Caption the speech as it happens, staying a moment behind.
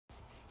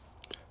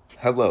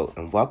Hello,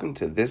 and welcome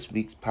to this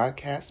week's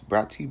podcast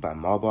brought to you by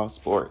Mallball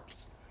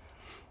Sports.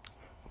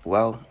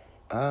 Well,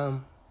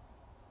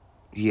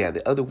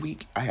 the other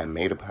week I had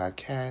made a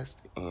podcast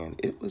and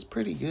it was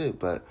pretty good,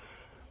 but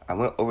I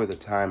went over the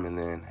time and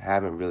then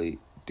haven't really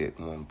did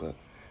one, but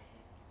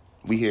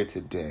we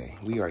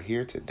are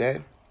here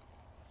today.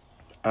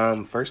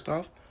 First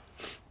off,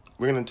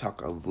 we're going to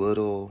talk a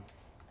little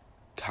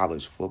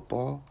college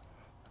football,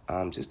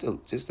 just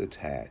a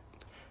tad.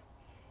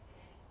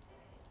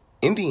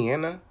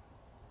 Indiana,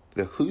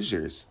 the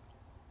Hoosiers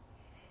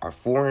are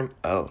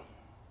 4-0.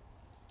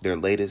 Their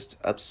latest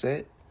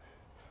upset,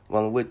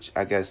 which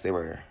I guess they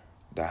were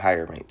the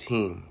higher ranked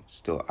team,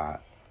 still odd.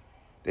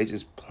 They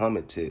just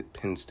plummeted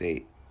Penn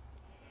State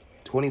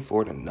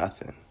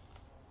 24-0,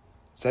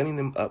 setting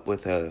them up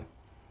with a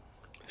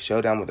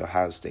showdown with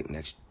Ohio State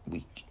next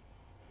week.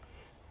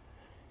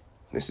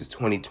 This is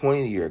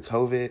 2020, the year of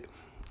COVID.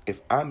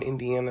 If I'm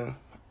Indiana,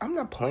 I'm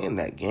not playing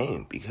that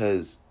game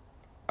because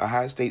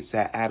Ohio State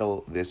sat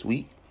idle this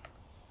week.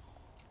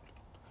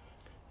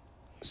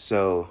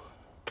 So,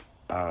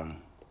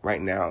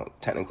 right now,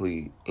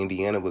 technically,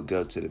 Indiana would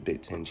go to the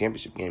Big Ten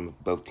championship game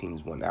if both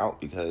teams won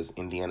out because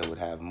Indiana would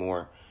have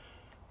more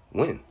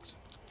wins.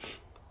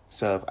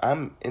 So, if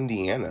I'm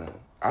Indiana,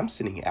 I'm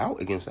sitting out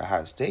against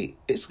Ohio State.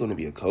 It's going to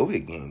be a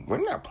COVID game. We're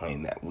not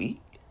playing that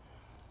week.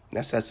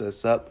 That sets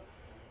us up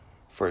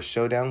for a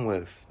showdown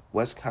with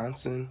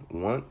Wisconsin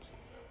once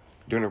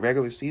during the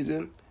regular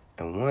season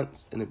and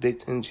once in the Big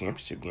Ten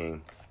championship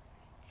game.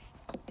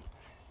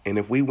 And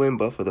if we win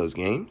both of those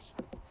games,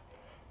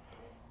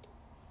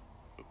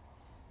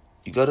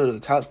 you go to the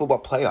college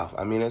football playoff.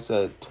 I mean, it's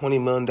a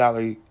 $20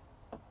 million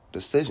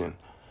decision.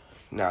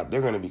 Now,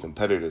 they're going to be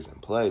competitors in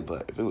play,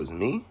 but if it was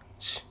me,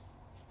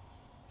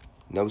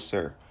 no,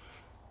 sir.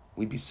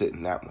 We'd be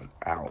sitting that one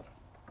out.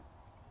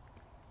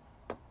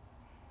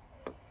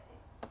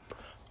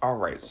 All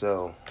right,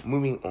 so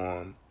moving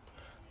on.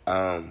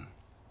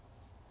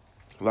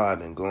 While I've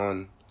been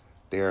gone,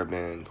 there have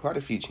been quite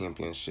a few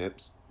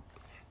championships.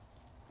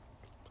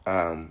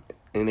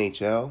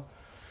 NHL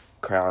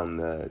crowned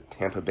the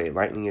Tampa Bay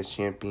Lightning as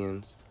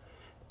champions.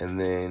 And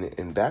then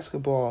in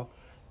basketball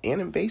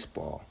and in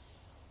baseball,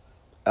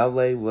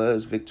 LA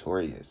was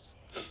victorious.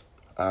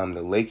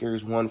 The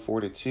Lakers won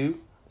 4-2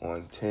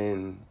 on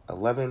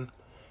 10-11.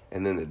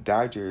 And then the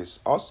Dodgers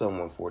also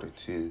won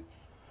 4-2.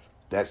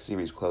 That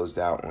series closed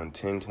out on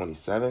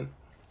 10-27,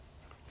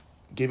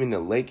 giving the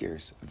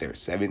Lakers their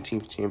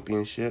 17th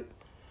championship,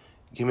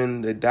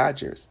 giving the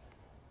Dodgers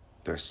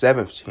their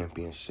 7th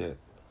championship,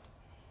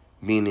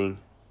 meaning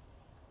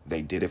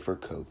they did it for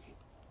Kobe.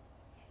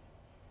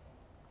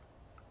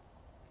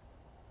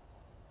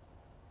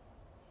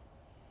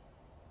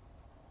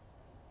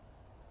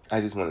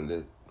 I just wanted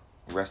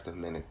to rest a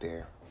minute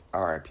there.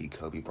 R.I.P.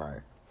 Kobe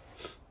Bryant.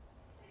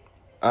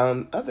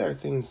 Other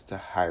things to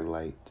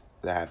highlight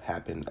that have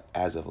happened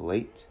as of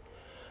late.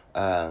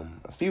 A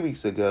few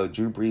weeks ago,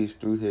 Drew Brees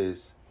threw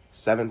his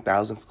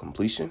 7,000th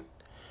completion.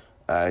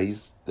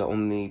 He's the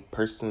only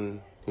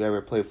person who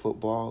ever played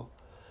football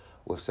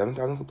with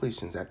 7,000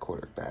 completions at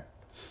quarterback.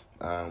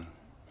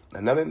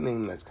 Another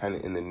thing that's kind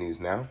of in the news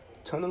now,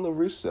 Tony La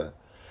Russa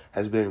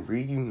has been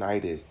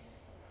reunited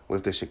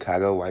with the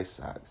Chicago White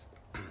Sox.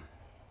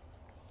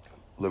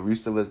 La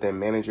Russa was their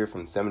manager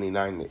from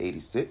 79 to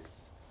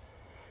 86.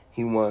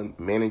 He won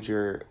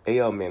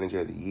AL Manager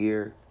of the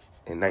Year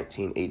in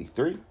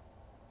 1983.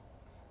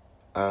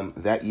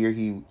 That year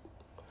he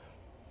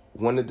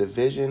won the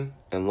division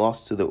and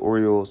lost to the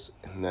Orioles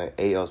in the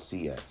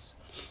ALCS.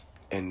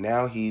 And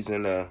now he's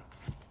in a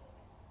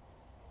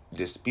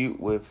dispute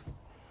with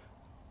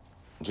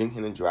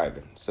drinking and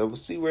driving. So we'll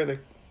see where the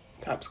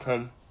cops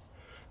come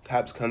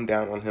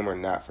down on him or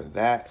not for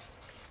that.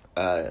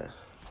 Or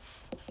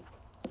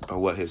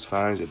what his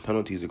fines and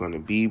penalties are going to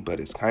be. But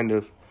it's kind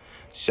of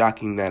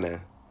shocking that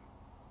a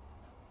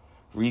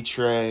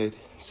retread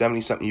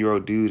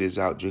 70-something-year-old dude is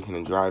out drinking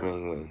and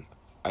driving when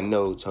I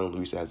know Tony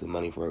La Russa has the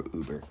money for an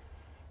Uber.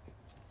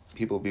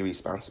 People be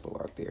responsible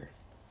out there.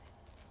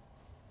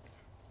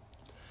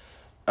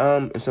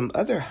 And some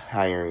other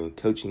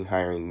coaching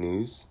hiring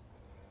news.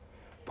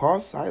 Paul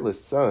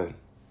Silas' son,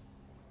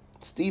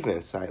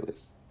 Steven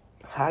Silas,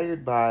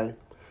 hired by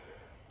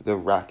the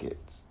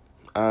Rockets.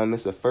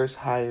 It's the first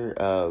hire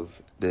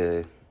of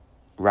the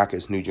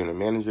Rockets' new general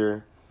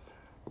manager,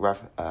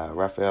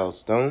 Raphael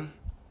Stone.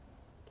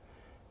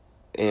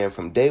 And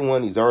from day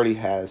one, he's already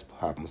has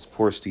problems.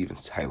 Poor Steven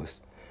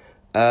Silas.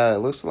 It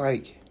looks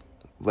like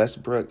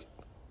Westbrook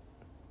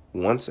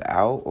wants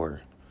out,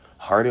 or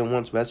Harden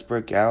wants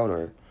Westbrook out,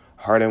 or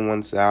Harden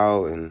wants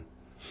out, and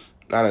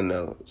I don't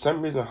know. For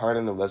some reason,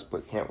 Harden and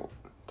Westbrook can't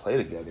play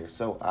together. It's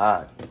so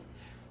odd.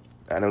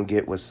 I don't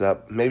get what's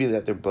up. Maybe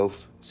that they're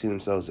both see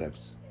themselves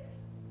as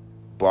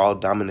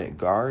ball-dominant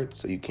guards,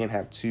 so you can't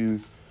have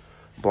two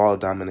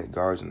ball-dominant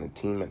guards on the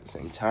team at the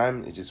same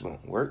time. It just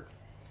won't work.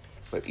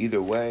 But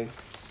either way,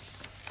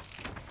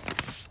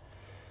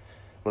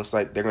 looks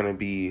like they're going to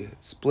be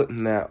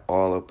splitting that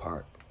all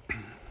apart.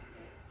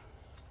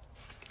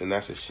 And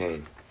that's a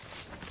shame.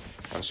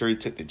 I'm sure he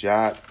took the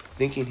job.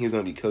 thinking he's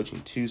going to be coaching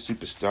 2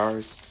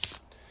 superstars,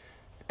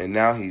 and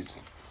now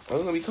he's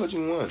only going to be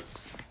coaching 1.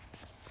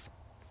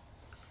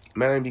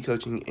 Might not be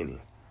coaching any.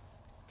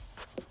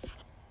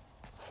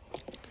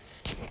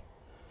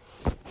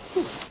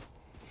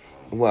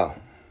 Well,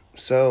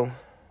 so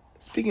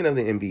speaking of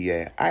the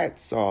NBA, I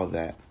saw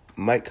that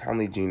Mike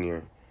Conley Jr.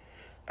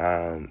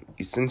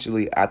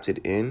 Essentially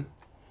opted in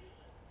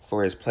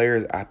for his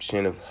player's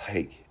option of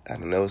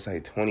it's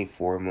like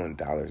 $24 million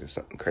or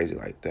something crazy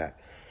like that,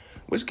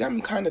 which got me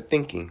kind of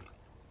thinking.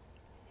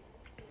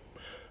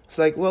 It's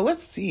like, well,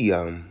 let's see.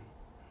 The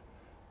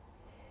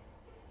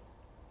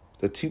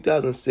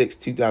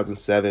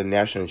 2006-2007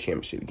 national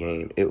championship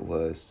game. It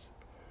was.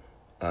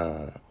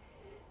 I'm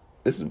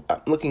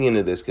looking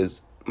into this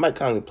because Mike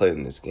Conley played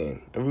in this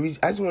game. I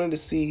just wanted to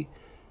see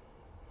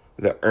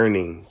the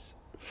earnings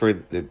for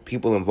the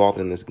people involved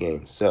in this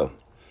game. So,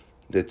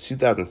 the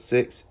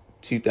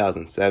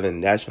 2006-2007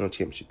 national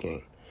championship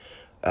game.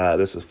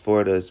 This was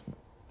Florida's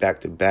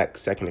back-to-back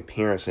second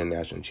appearance in the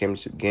national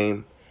championship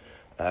game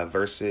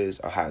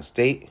versus Ohio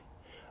State.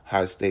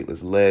 Ohio State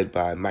was led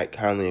by Mike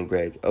Conley and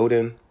Greg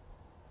Oden.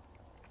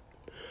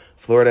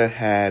 Florida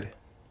had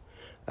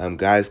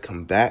guys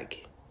come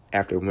back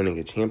after winning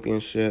a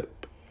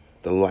championship,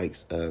 the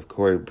likes of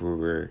Corey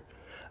Brewer,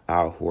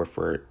 Al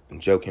Horford, and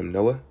Joakim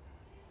Noah.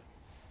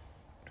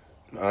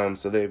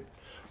 So they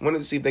wanted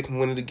to see if they can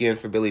win it again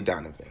for Billy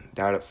Donovan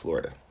down at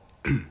Florida.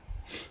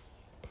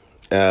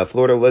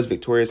 Florida was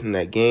victorious in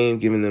that game,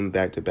 giving them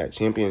back-to-back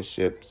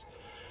championships.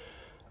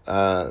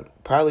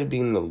 Probably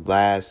being the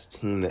last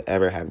team to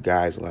ever have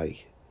guys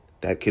like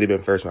that could have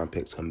been first-round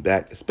picks come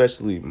back,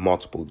 especially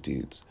multiple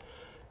dudes.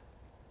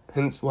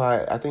 Hence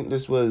why I think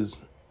this was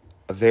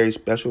a very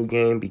special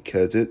game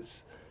because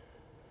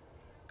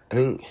I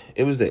think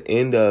it was the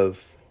end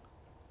of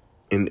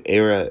an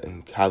era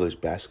in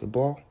college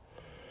basketball.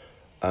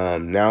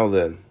 Now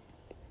a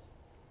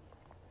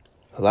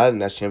lot of the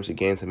national championship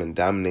games have been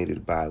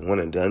dominated by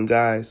one-and-done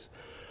guys,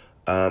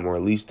 or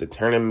at least the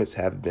tournaments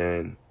have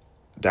been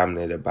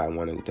dominated by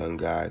one-and-done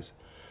guys.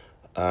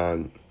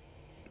 Well,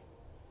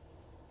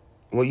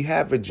 you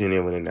have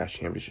Virginia winning that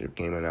championship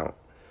game and out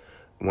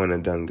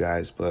one-and-done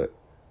guys, but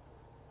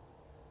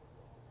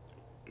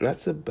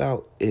that's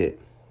about it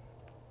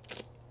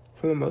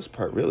for the most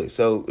part, really.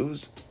 So it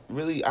was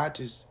really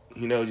just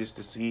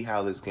to see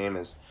how this game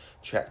has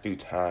tracked through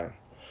time.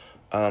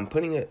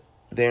 Putting it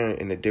there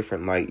in a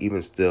different light,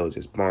 even still,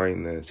 just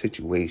barring the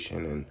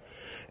situation and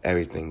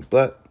everything.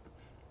 But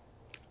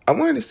I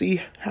wanted to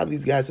see how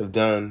these guys have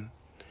done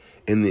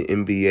in the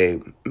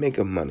NBA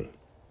making money.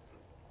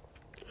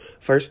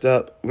 First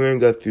up, we're gonna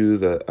go through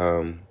the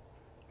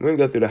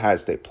Ohio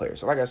State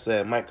players. So, like I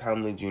said, Mike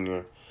Conley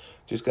Jr.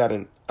 just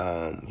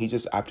he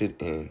just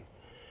opted in.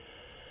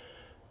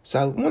 So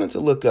I wanted to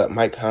look up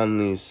Mike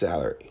Conley's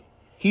salary.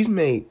 He's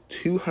made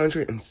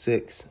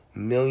 $206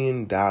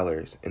 million in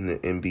the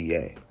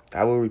NBA.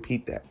 I will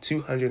repeat that.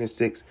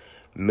 $206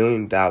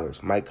 million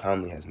Mike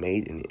Conley has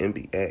made in the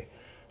NBA.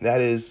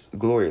 That is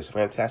glorious.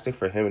 Fantastic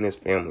for him and his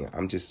family.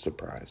 I'm just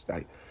surprised.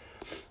 I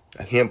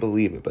can't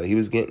believe it. But he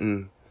was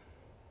getting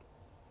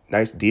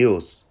nice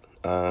deals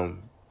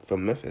from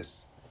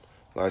Memphis,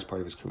 large part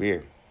of his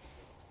career.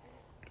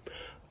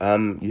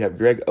 You have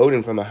Greg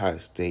Oden from Ohio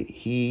State.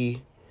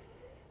 He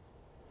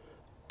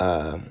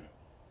earned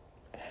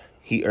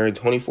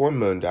 $24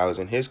 million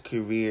in his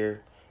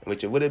career,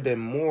 which it would have been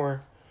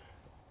more,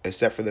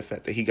 except for the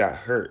fact that he got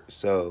hurt.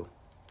 So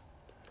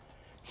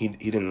he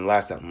didn't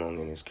last that long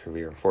in his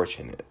career,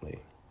 unfortunately.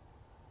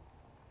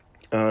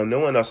 No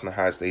one else in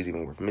Ohio State is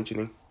even worth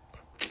mentioning.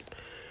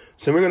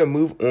 So we're going to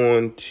move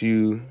on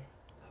to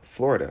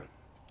Florida.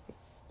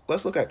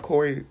 Let's look at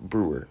Corey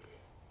Brewer.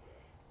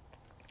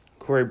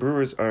 Corey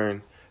Brewer's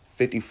earned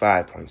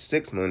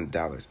 $55.6 million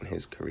in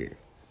his career.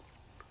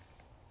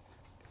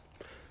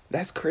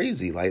 That's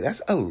crazy.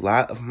 That's a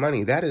lot of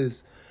money. That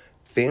is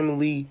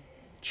family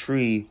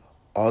tree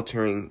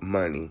altering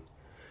money.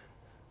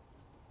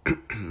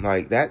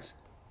 That's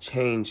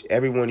change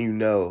everyone you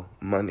know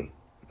money.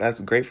 That's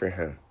great for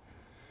him.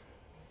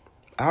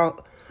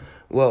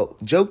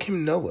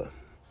 Joakim Noah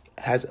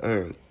has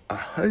earned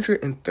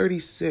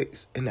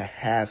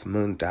 $136.5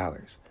 million.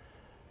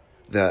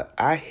 The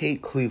I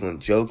Hate Cleveland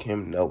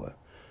Joakim Noah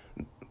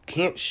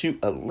can't shoot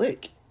a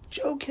lick.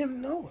 Joakim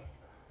Noah.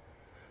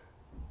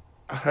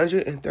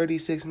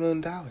 $136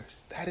 million.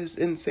 That is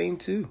insane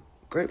too.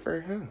 Great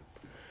for him.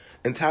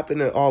 And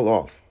topping it all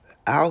off,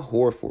 Al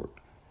Horford.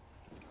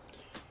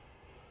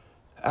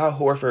 Al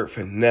Horford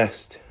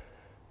finessed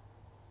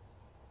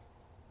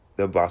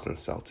the Boston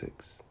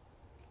Celtics.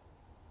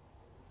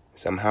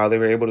 Somehow they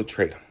were able to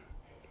trade him.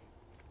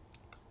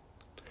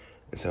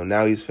 And so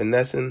now he's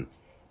finessing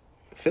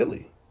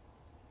Philly.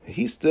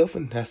 He's still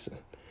finessing.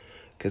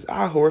 Because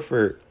Al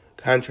Horford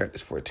contract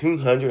is for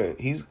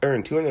he's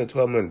earned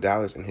 $212 million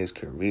in his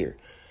career.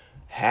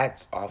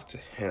 Hats off to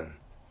him.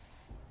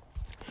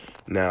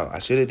 Now, I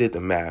should have did the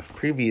math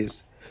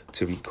previous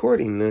to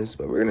recording this,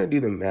 but we're going to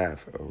do the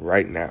math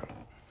right now.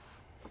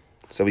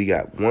 So we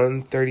got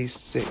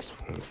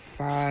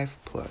 136.5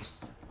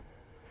 plus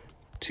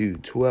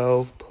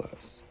 212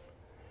 plus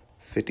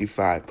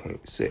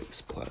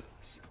 55.6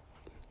 plus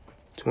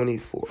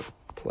 24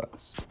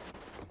 plus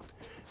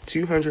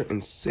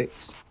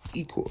 206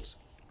 equals.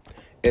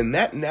 In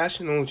that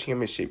national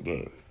championship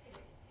game,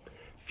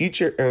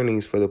 future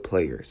earnings for the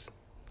players,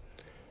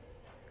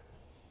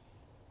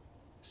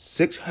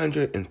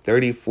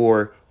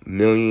 $634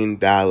 million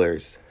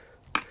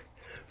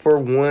for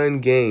one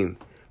game,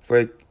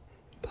 for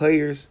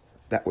players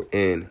that were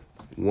in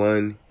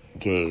one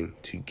game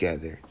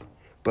together.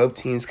 Both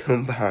teams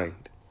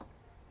combined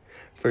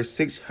for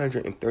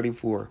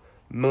 $634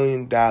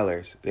 million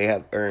they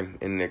have earned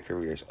in their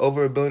careers.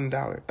 Over $1 billion,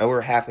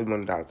 over $500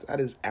 million. That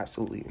is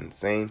absolutely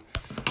insane.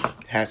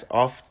 Hats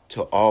off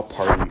to all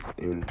parties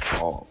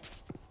involved.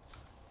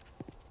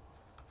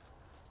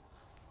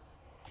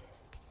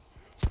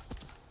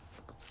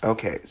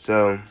 Okay,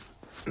 so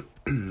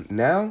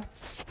now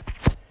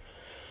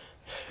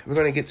we're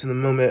going to get to the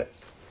moment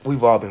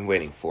we've all been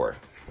waiting for.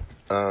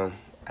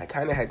 I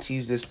kind of had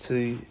teased this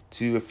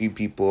to a few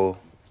people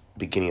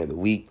beginning of the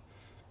week.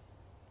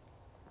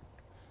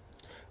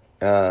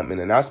 An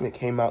announcement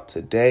came out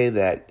today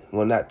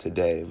not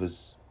today. It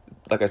was,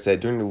 like I said,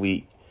 during the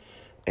week.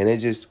 And it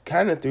just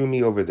kind of threw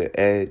me over the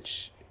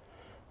edge.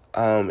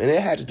 And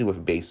it had to do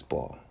with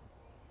baseball.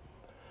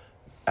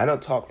 I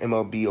don't talk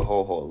MLB a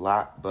whole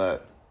lot,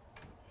 but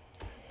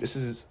this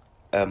is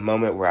a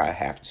moment where I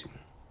have to.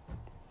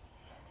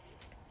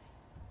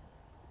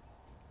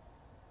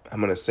 I'm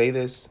going to say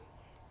this,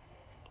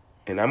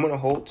 and I'm going to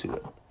hold to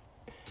it.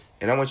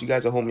 And I want you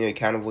guys to hold me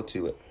accountable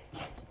to it.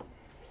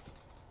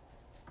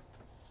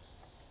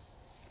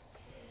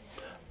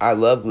 I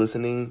love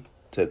listening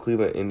to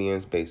Cleveland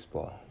Indians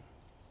baseball.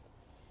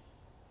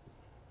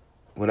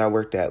 When I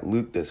worked at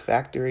Luke's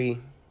factory,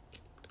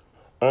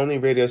 only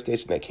radio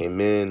station that came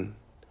in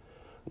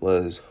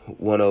was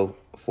 104.5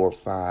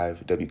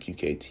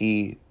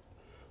 WQKT,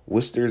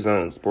 Worcester's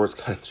own sports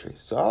country.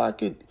 So all I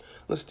could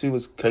listen to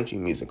was country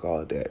music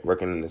all day,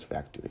 working in this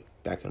factory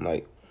back in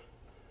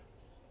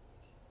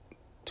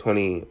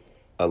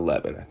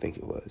 2011, I think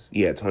it was.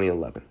 Yeah,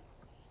 2011.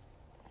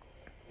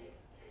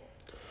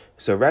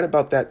 So right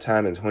about that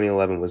time in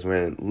 2011 was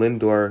when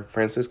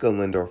Francisco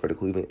Lindor for the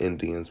Cleveland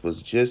Indians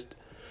was just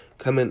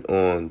coming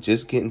on,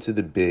 just getting to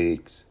the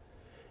bigs.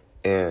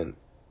 And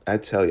I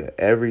tell you,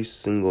 every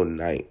single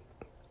night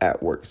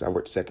at work, 'cause I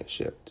worked second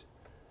shift,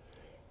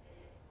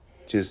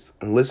 just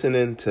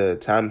listening to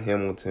Tom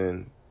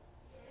Hamilton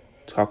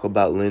talk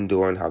about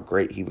Lindor and how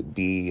great he would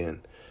be.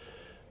 And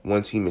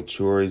once he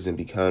matures and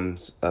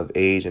becomes of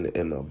age in the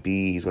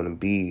MLB, he's going to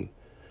be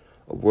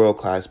a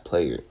world-class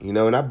player,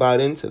 and I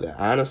bought into that.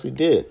 I honestly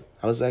did.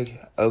 I was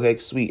like, okay,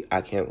 sweet. I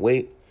can't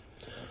wait.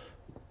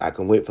 I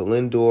can wait for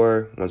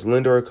Lindor. Once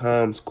Lindor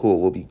comes, cool,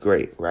 we'll be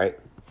great, right?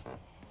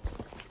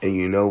 And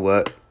you know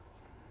what?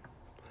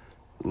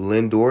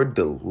 Lindor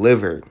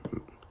delivered.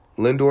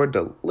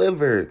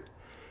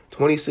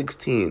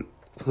 2016,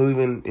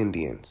 Cleveland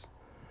Indians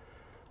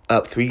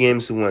up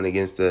 3-1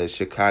 against the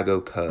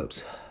Chicago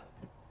Cubs.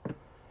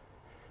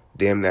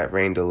 Damn that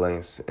rain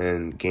delay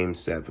in Game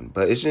 7.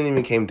 But it shouldn't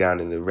even came down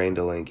to the rain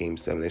delay in Game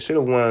 7. They should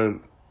have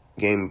won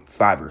Game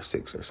 5 or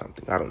 6 or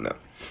something. I don't know.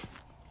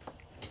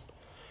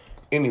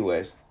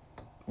 Anyways,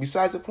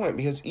 besides the point,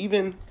 because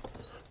even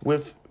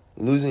with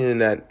losing in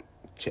that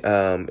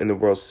in the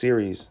World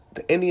Series,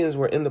 the Indians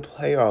were in the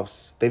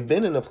playoffs. They've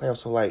been in the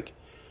playoffs for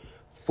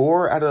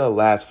 4 out of the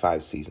last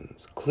 5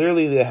 seasons.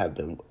 Clearly, they have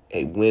been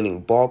a winning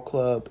ball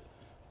club.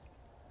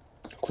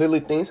 Clearly,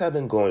 things have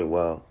been going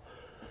well.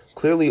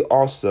 Clearly,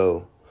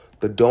 also,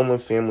 the Dolan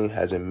family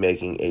has been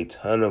making a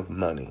ton of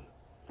money.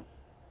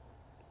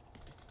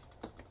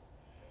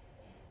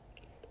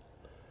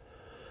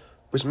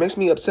 Which makes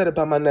me upset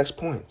about my next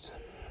points.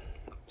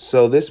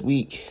 So this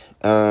week,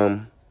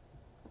 all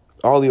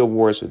the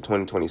awards for the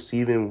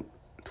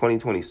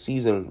 2020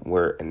 season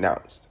were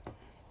announced.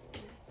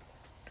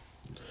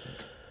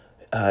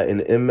 In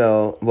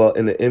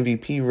the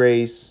MVP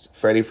race,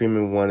 Freddie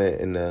Freeman won it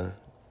in the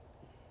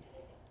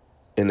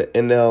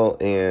NL,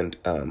 and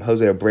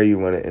Jose Abreu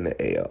won it in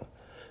the AL.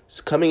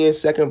 So coming in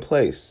second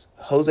place,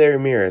 Jose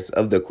Ramirez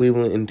of the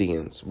Cleveland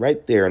Indians,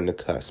 right there on the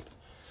cusp.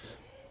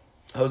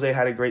 Jose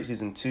had a great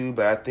season too,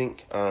 but I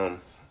think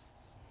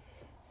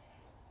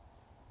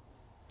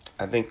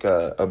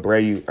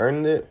Abreu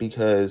earned it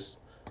because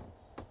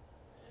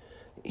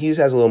he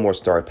just has a little more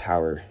star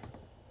power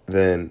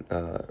than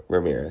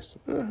Ramirez.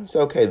 It's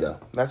okay though.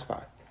 That's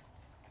fine.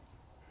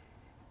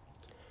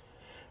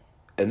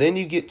 And then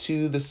you get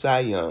to the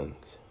Cy Young.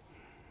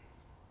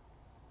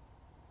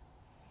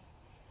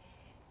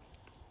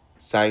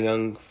 Cy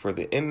Young for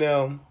the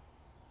NL.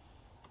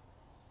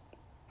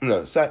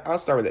 No, I'll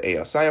start with the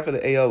AL. Cy Young for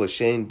the AL was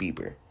Shane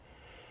Bieber.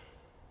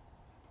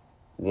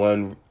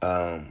 Won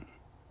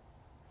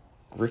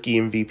rookie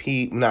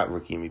MVP. Not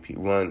rookie MVP.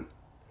 Won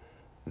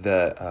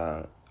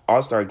the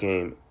All-Star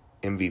Game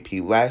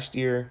MVP last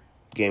year.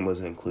 Game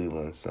was in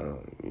Cleveland,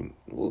 so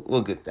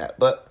we'll get that.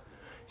 But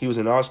he was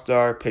an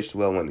all-star, pitched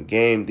well, won the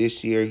game.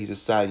 This year, he's a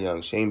Cy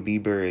Young. Shane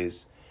Bieber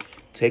is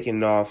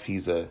taking off.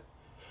 He's a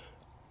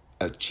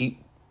a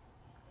cheap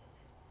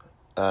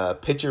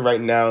pitcher right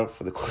now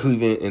for the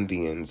Cleveland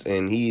Indians,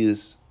 and he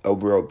is a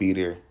world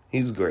beater.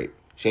 He's great.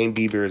 Shane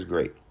Bieber is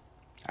great.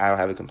 I don't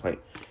have a complaint.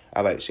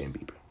 I like Shane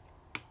Bieber.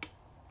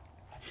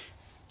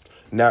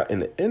 Now in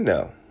the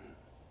NL,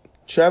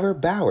 Trevor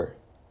Bauer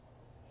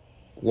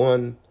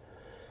won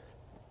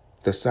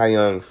the Cy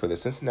Young for the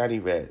Cincinnati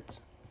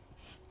Reds.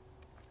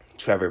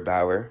 Trevor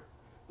Bauer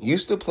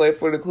used to play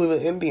for the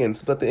Cleveland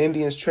Indians, but the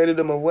Indians traded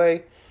him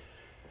away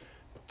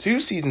 2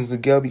 seasons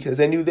ago because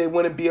they knew they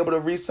wouldn't be able to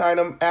re-sign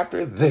him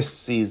after this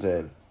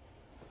season.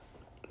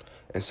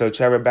 And so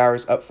Trevor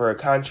Bauer's up for a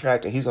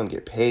contract, and he's going to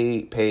get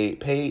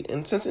paid.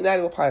 And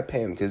Cincinnati will probably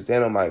pay him because they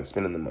don't mind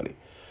spending the money.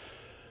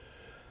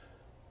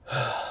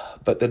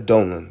 But the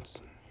Dolans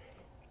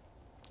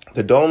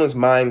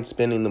mind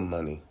spending the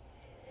money.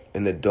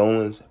 And the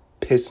Dolans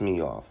piss me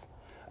off.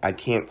 I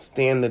can't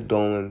stand the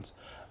Dolans.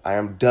 I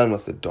am done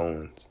with the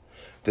Dolans.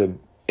 The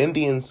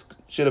Indians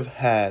should have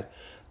had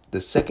the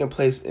second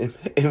place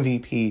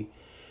MVP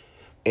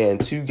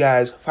and 2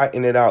 guys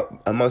fighting it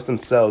out amongst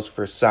themselves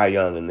for Cy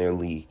Young in their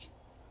league.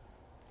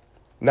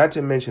 Not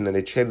to mention that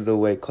they traded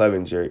away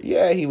Clevenger.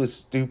 Yeah, he was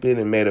stupid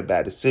and made a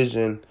bad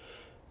decision,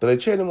 but they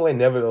traded him away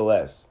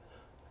nevertheless,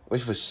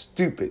 which was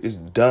stupid. It's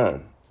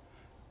dumb.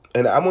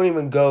 And I won't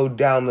even go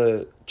down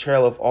the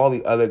trail of all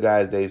the other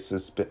guys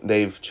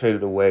they've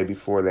traded away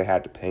before they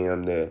had to pay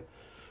him. The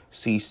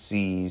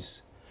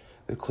CCs,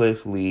 the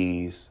Cliff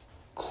Lees,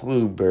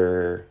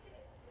 Kluber.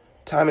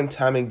 Time and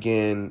time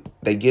again,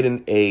 they get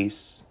an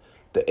ace.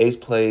 The ace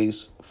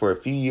plays for a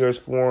few years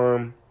for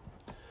him.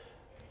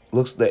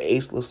 The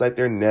ace looks like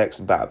their next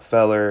Bob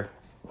Feller,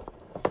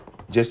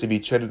 just to be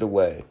traded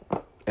away.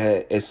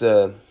 And it's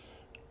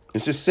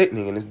just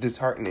sickening and it's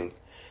disheartening.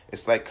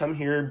 It's like, come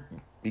here,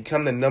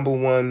 become the number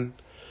 1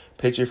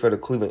 pitcher for the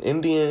Cleveland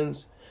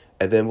Indians,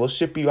 and then we'll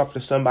ship you off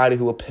to somebody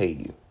who will pay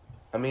you.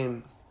 I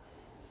mean,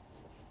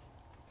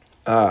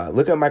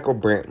 look at Michael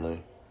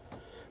Brantley.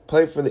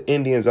 Played for the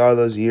Indians all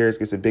those years,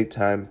 gets a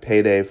big-time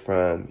payday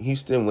from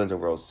Houston, wins a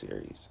World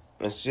Series.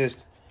 It's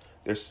just,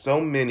 there are so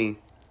many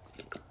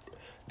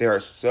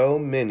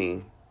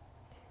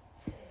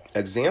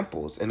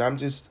examples, and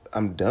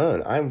I'm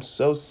done. I'm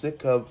so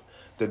sick of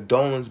the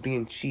Dolans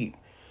being cheap.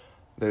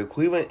 The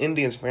Cleveland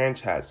Indians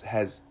franchise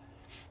has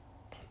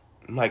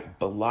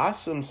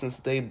blossomed since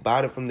they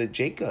bought it from the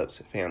Jacobs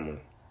family.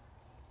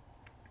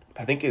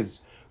 I think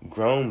it's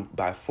grown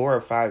by 4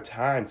 or 5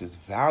 times its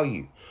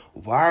value.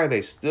 Why are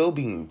they still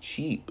being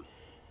cheap?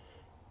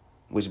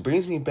 Which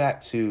brings me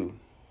back to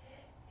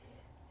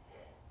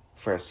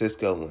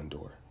Francisco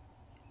Lindor.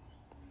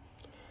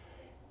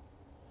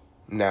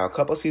 Now, a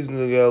couple seasons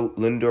ago,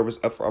 Lindor was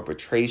up for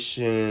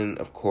arbitration.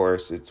 Of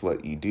course, it's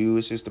what you do.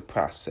 It's just a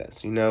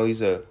process. You know,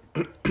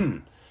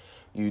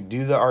 you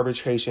do the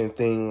arbitration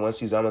thing once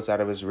he's almost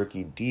out of his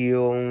rookie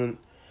deal.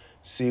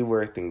 See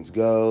where things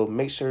go.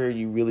 Make sure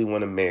you really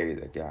want to marry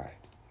that guy.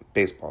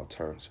 Baseball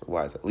terms, or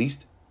wise at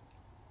least.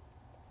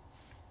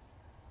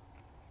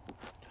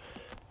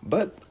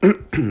 But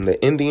the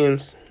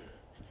Indians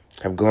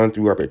have gone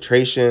through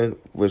arbitration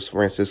with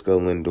Francisco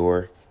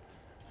Lindor.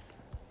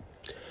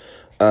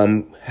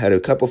 Had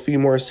a few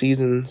more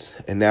seasons,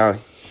 and now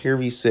here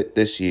we sit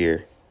this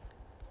year.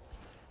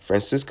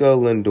 Francisco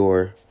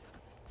Lindor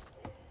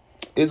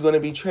is going to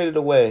be traded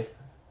away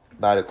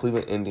by the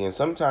Cleveland Indians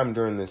sometime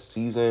during this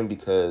season,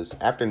 because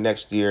after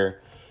next year,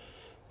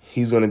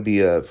 he's going to be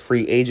a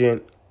free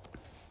agent,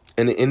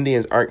 and the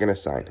Indians aren't going to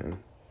sign him.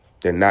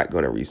 They're not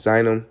going to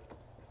re-sign him.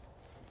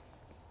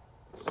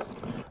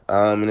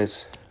 And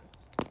it's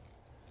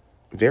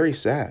very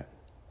sad.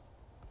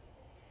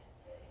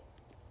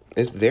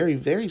 It's very,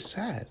 very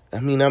sad.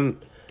 I mean,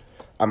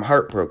 I'm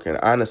heartbroken,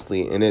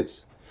 honestly, and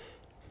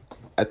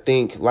I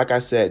think, like I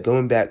said,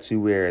 going back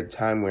to a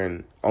time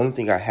when only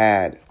thing I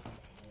had,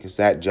 because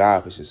that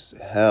job was just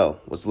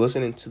hell, was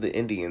listening to the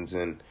Indians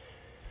and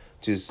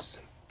just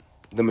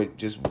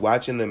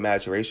watching the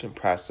maturation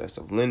process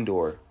of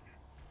Lindor,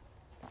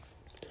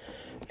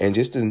 and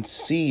just to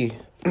see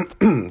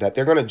that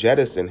they're going to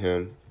jettison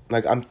him.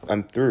 Like,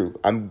 I'm through.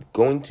 I'm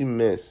going to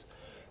miss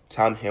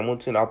Tom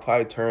Hamilton. I'll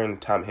probably turn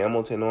Tom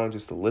Hamilton on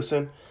just to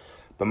listen,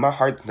 but my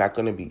heart's not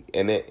going to be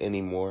in it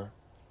anymore.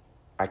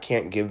 I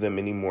can't give them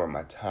any more of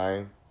my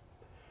time.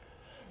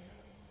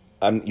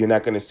 You're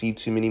not going to see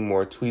too many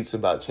more tweets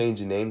about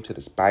changing name to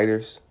the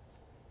Spiders.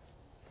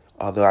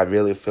 Although I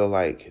really feel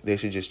like they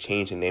should just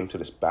change the name to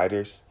the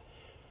Spiders.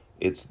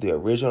 It's the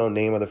original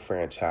name of the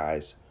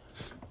franchise,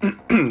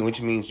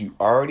 which means you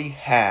already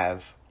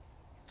have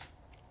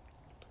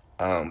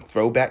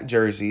throwback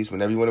jerseys.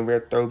 Whenever you want to wear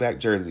a throwback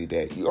jersey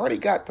day, you already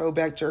got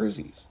throwback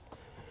jerseys.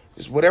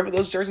 Just whatever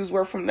those jerseys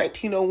were from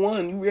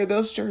 1901, you wear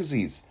those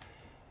jerseys.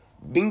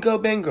 Bingo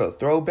bango,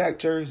 throwback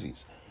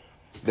jerseys.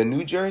 The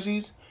new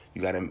jerseys,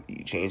 you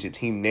change the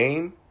team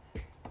name.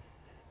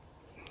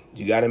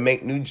 You got to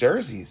make new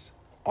jerseys.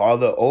 All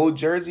the old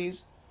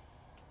jerseys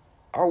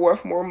are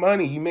worth more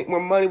money. You make more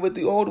money with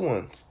the old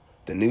ones.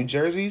 The new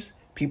jerseys,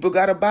 people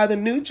got to buy the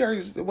new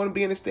jerseys. They want to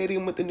be in the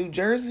stadium with the new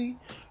jersey.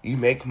 You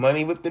make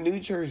money with the new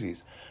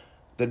jerseys.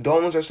 The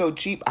Dolans are so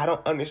cheap. I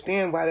don't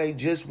understand why they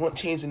just won't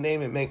change the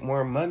name and make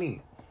more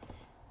money.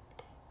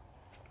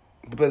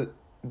 But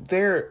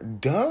they're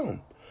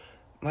dumb.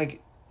 Like,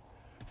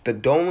 the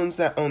Dolans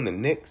that own the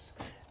Knicks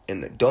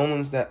and the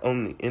Dolans that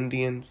own the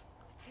Indians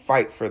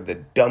fight for the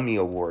dummy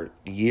award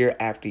year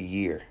after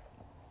year.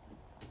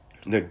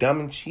 They're dumb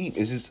and cheap.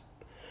 It's just,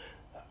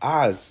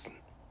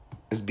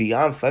 it's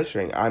beyond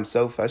frustrating. I'm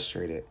so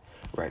frustrated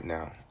right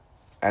now.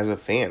 As a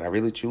fan, I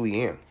really,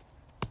 truly am.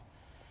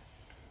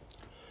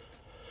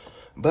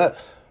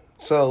 But,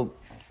 so,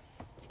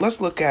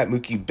 let's look at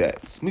Mookie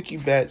Betts.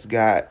 Mookie Betts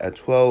got a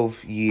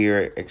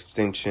 12-year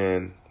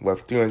extension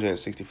worth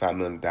 $365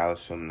 million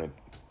from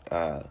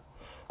the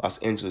Los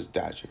Angeles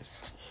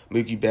Dodgers.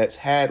 Mookie Betts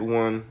had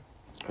won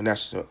a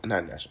national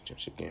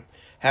championship game.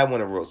 Had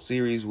won a World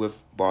Series with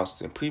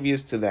Boston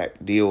previous to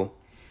that deal.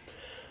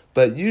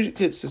 But you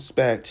could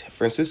suspect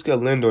Francisco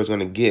Lindor is going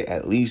to get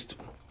at least,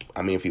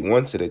 if he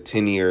wants it, a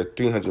 10-year,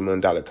 $300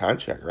 million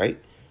contract, right?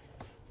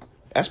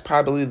 That's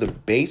probably the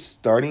base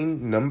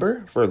starting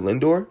number for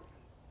Lindor.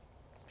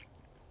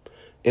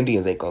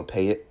 Indians ain't going to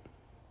pay it.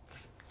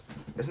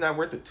 It's not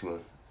worth it to him.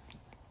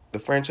 The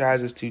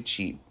franchise is too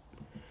cheap.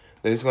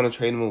 They're just going to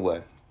trade him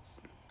away.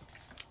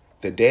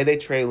 The day they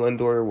trade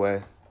Lindor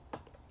away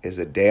is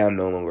the day I'm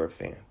no longer a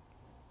fan.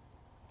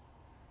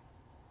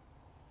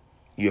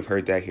 You have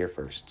heard that here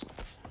first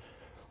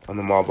on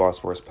the Mall Ball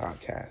Sports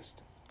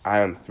Podcast. I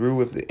am through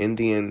with the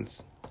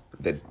Indians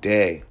the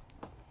day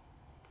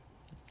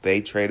they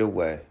trade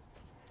away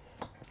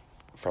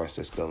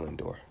Francisco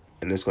Lindor.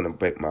 And it's going to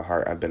break my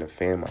heart. I've been a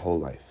fan my whole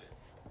life.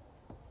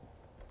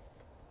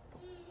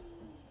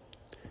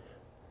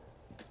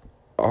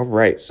 All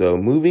right, so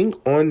moving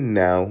on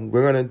now,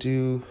 we're going to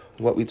do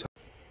what we talk.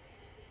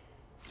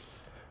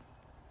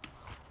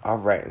 All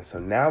right, and so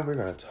now we're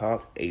going to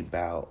talk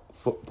about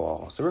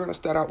football. So we're going to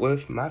start out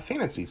with my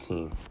fantasy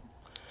team.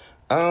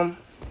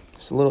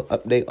 Just a little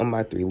update on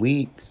my 3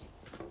 leagues.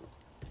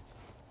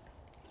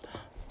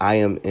 I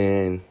am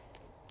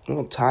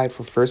tied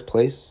for first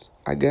place,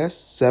 I guess.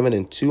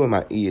 7-2 in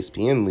my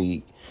ESPN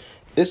league.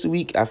 This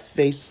week I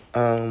face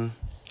a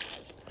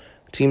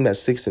team that's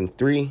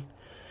 6-3.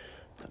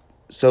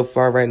 So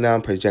far right now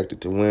I'm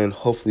projected to win.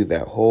 Hopefully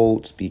that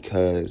holds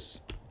because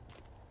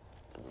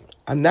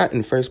I'm not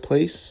in first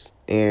place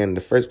and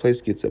the first place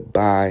gets a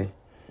bye.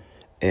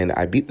 And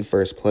I beat the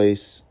first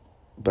place,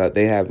 but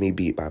they have me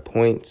beat by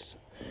points.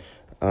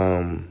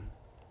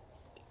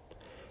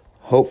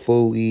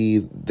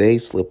 Hopefully they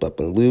slip up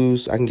and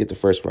lose. I can get the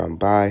first round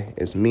bye.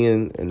 It's me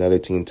and another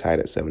team tied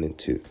at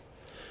 7-2.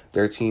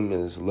 Their team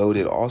is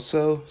loaded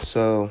also,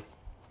 so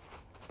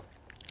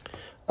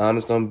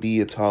it's going to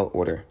be a tall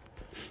order.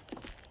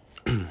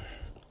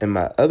 In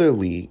my other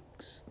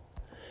leagues,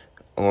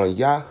 on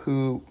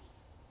Yahoo,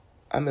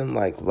 I'm in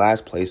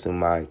last place in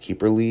my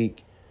keeper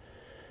league.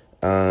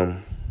 I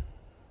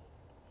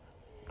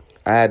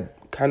had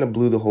kind of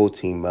blew the whole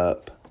team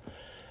up.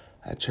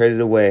 I traded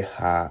away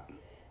Hop.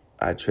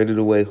 I traded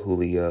away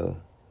Julio.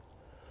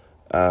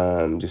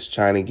 Just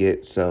trying to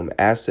get some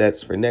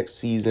assets for next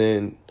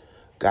season.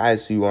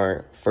 Guys who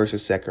aren't first or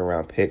second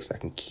round picks I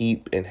can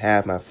keep and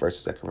have my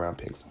first or second round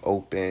picks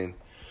open.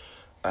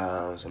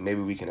 So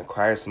maybe we can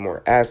acquire some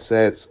more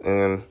assets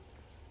and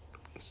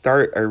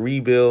start a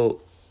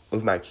rebuild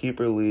with my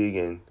keeper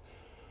league.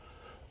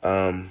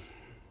 And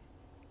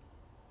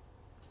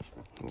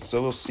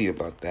so we'll see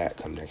about that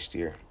come next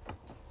year.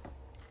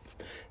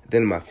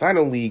 Then my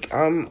final league,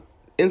 I'm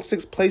in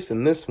 6th place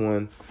in this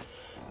one.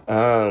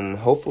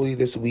 Hopefully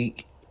this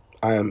week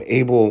I am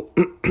able,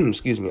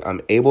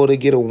 I'm able to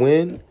get a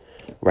win.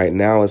 Right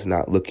now it's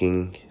not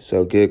looking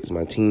so good because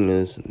my team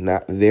is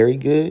not very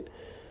good.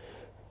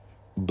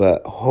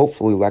 But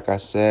hopefully, like I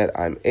said,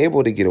 I'm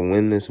able to get a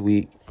win this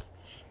week.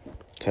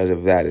 Because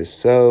if that is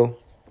so,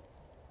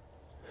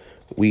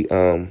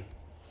 we'll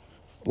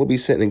be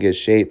sitting in good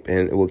shape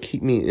and it will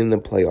keep me in the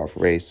playoff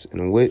race,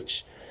 in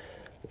which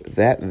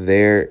that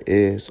there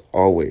is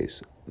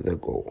always the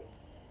goal,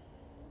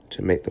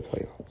 to make the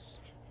playoffs.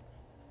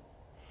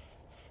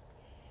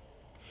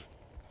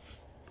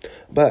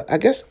 But I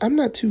guess I'm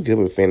not too good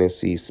with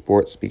fantasy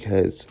sports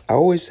because I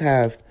always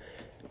have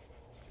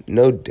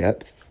no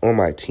depth on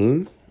my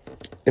team.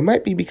 It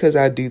might be because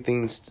I do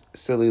things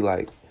silly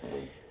like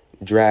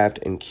draft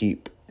and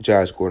keep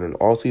Josh Gordon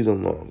all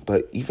season long.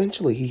 But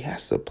eventually he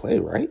has to play,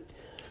 right?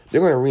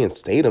 They're going to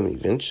reinstate him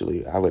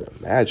eventually, I would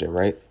imagine,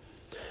 right?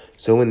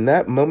 So when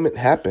that moment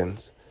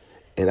happens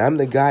and I'm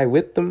the guy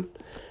with them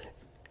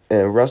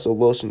and Russell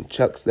Wilson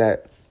chucks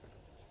that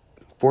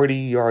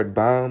 40-yard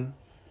bomb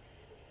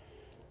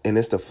and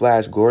it's the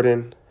Flash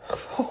Gordon,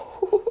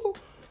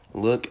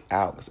 look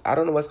out. 'Cause I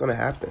don't know what's going to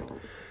happen.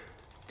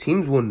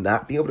 Teams will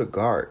not be able to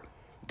guard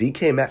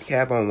DK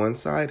Metcalf on one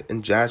side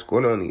and Josh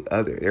Gordon on the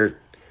other. They're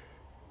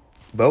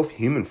both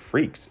human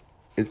freaks.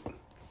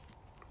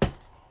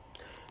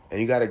 And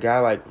you got a guy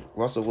like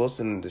Russell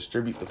Wilson to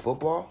distribute the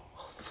football.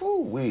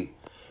 Woo-wee.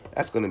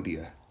 That's going to be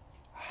a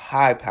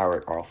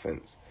high-powered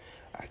offense.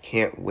 I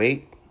can't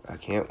wait.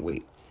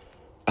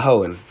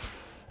 Oh, and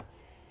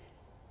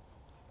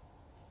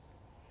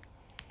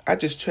I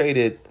just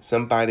traded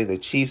somebody, the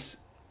Chiefs,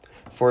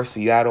 for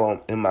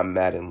Seattle in my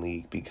Madden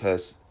league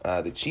because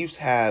the Chiefs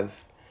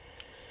have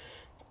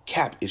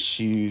cap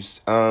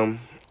issues. And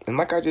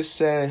like I just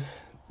said,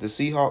 the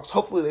Seahawks,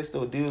 hopefully they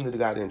still do. The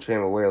guy didn't trade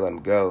him away or let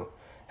him go.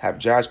 Have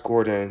Josh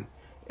Gordon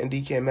and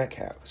DK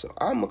Metcalf. So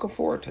I'm looking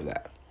forward to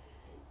that.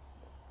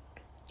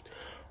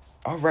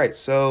 All right,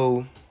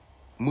 so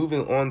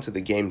moving on to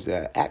the games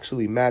that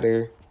actually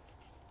matter.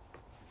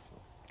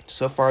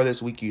 So far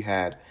this week you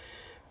had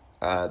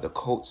the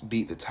Colts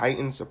beat the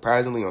Titans,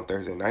 surprisingly, on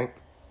Thursday night.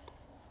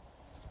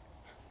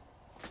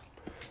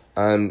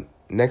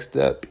 Next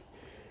up,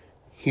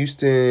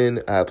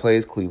 Houston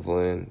plays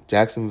Cleveland.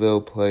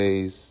 Jacksonville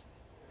plays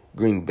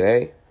Green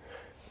Bay.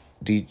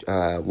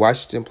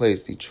 Washington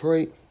plays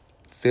Detroit.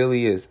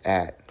 Philly is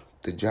at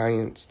the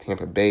Giants.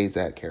 Tampa Bay is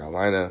at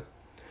Carolina.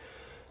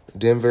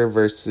 Denver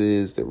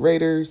versus the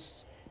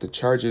Raiders. The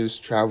Chargers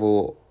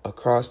travel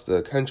across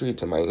the country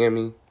to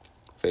Miami,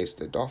 face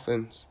the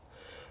Dolphins.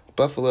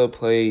 Buffalo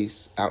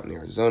plays out in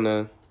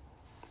Arizona.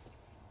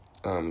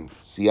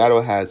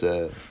 Seattle has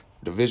a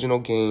divisional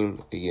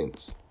game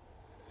against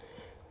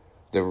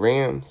the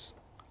Rams.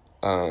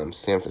 San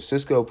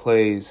Francisco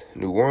plays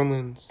New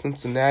Orleans.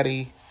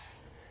 Cincinnati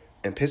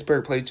and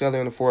Pittsburgh play each other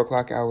in the 4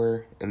 o'clock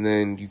hour. And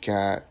then you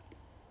got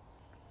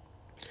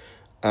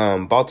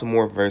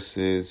Baltimore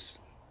versus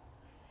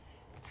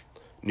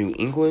New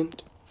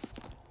England.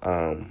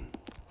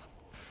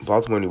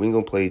 Baltimore and New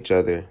England play each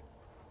other.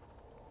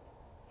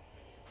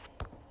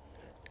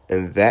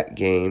 And that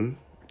game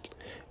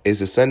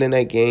is a Sunday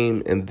night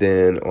game. And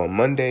then on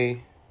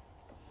Monday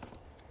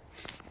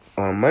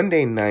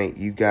night,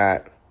 you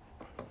got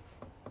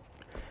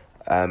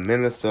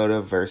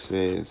Minnesota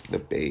versus the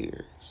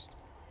Bears.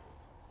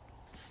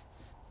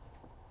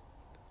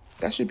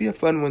 That should be a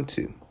fun one,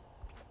 too.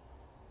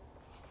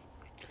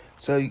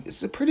 So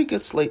it's a pretty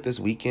good slate this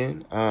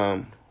weekend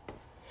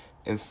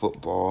in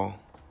football.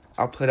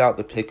 I'll put out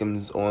the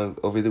pick'ems on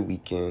over the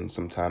weekend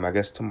sometime, I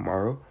guess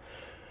tomorrow.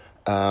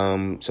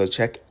 So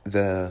check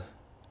the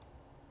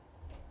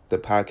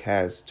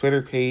podcast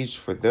Twitter page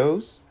for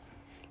those.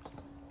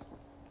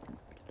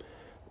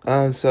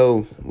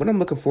 So what I'm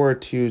looking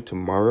forward to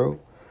tomorrow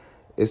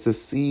is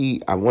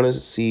I want to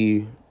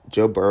see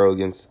Joe Burrow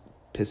against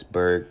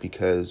Pittsburgh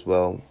because,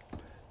 well,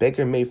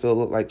 Baker Mayfield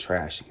looked like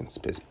trash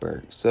against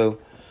Pittsburgh. So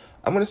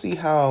I'm going to see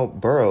how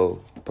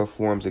Burrow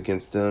performs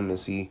against them.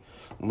 Does he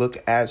look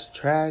as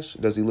trash?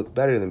 Does he look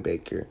better than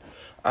Baker?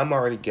 I'm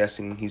already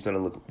guessing he's going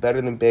to look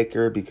better than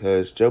Baker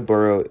because Joe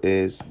Burrow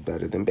is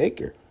better than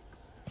Baker.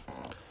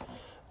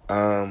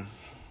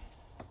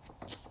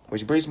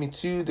 Which brings me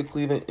to the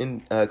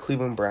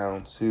Cleveland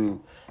Browns,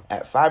 who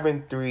at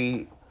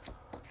 5-3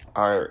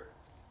 are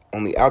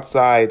on the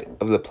outside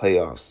of the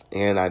playoffs.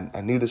 And I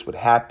knew this would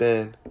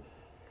happen.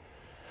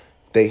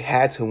 They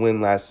had to win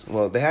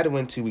they had to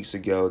win 2 weeks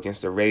ago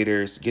against the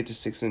Raiders, get to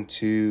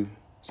 6-2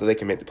 so they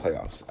can make the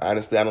playoffs.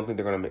 Honestly, I don't think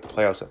they're going to make the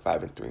playoffs at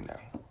 5-3 now,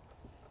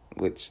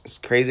 which is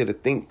crazy to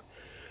think.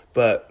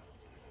 But,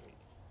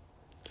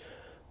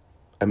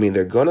 I mean,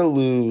 they're going to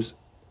lose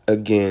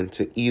again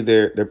to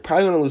they're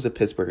probably going to lose to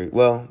Pittsburgh.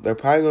 Well, they're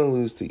probably going to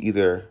lose to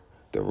either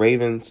the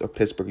Ravens or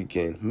Pittsburgh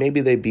again.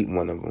 Maybe they beat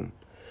one of them.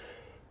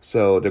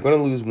 So they're going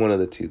to lose one of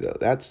the two, though.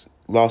 That's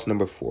loss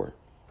number 4.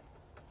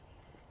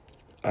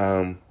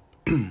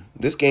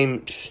 This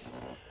game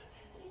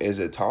is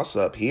a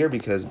toss-up here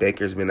because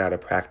Baker's been out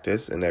of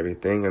practice and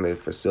everything, and the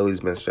facility's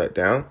been shut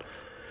down.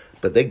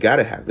 But they got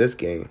to have this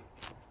game.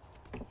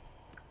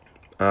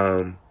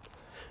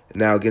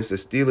 Now, against the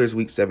Steelers,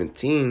 Week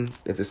 17,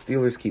 if the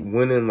Steelers keep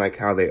winning like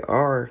how they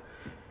are,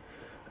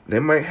 they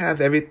might have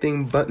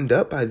everything buttoned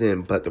up by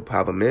then. But the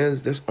problem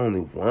is there's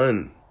only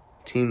one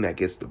team that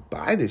gets to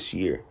bye this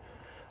year,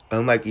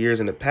 unlike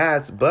years in the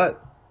past.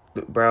 But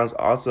the Browns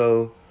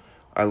also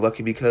are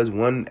lucky because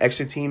one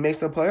extra team makes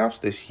the playoffs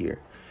this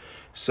year.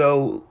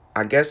 So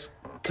I guess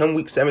come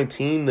Week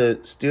 17, the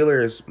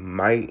Steelers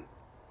might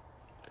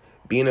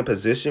be in a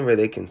position where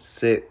they can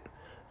sit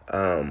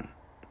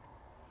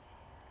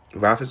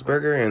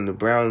Roethlisberger, and the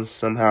Browns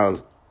somehow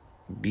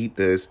beat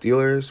the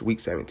Steelers Week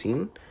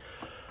 17.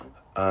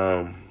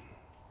 But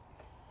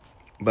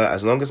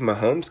as long as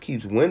Mahomes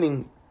keeps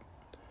winning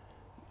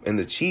and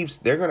the Chiefs,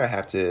 they're going to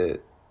have to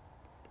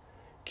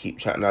keep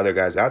trotting other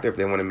guys out there if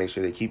they want to make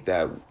sure they keep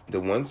the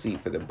 1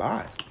 seed for the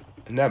bye.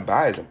 And that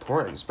bye is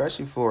important,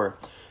 especially for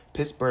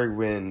Pittsburgh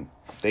when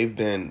they've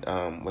been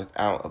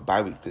without a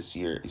bye week this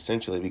year,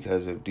 essentially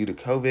because due to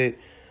COVID.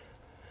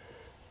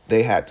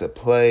 They had to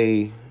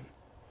play.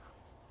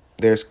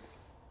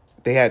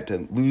 They had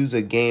to lose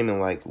a game in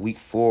like week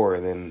 4,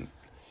 and then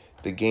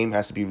the game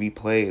has to be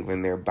replayed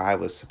when their bye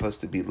was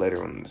supposed to be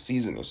later on in the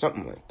season or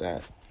something like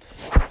that.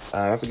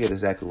 I forget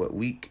exactly what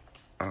week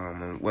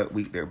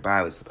their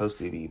bye was supposed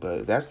to be,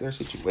 but that's their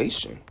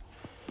situation.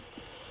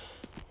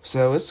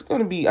 So it's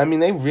going to be, I mean,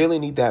 they really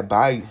need that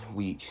bye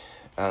week,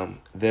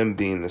 them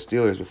being the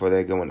Steelers, before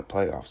they go into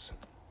playoffs.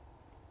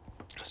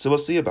 So we'll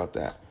see about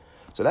that.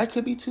 So that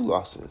could be 2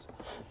 losses.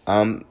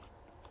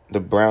 The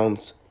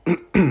Browns,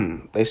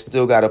 they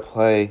still got to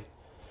play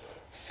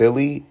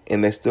Philly,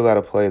 and they still got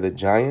to play the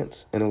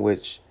Giants, in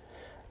which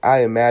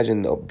I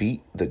imagine they'll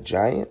beat the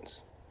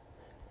Giants.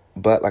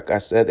 But like I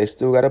said, they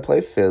still got to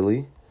play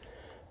Philly.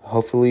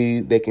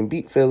 Hopefully they can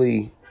beat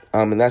Philly,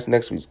 and that's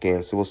next week's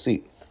game, so we'll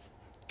see.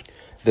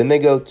 Then they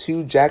go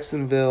to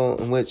Jacksonville,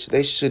 in which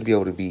they should be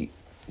able to beat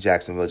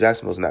Jacksonville.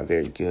 Jacksonville's not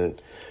very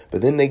good.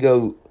 But then they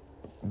go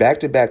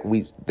back-to-back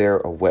weeks, they're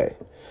away.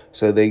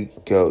 So they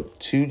go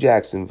to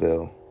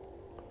Jacksonville,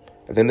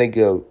 and then they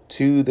go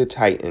to the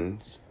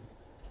Titans,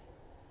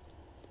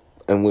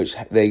 in which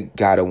they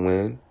got to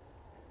win.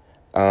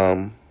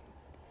 And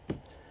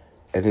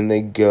then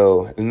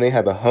they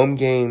have a home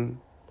game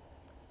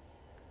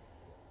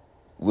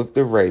with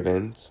the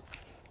Ravens.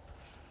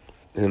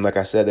 And then, like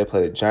I said, they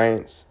play the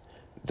Giants.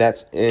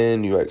 That's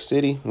in New York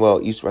City. Well,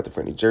 East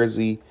Rutherford, New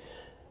Jersey.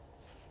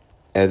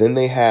 And then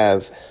they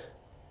have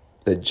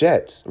the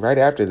Jets right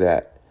after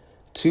that.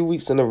 2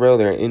 weeks in a row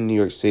they're in New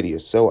York City.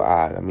 It's so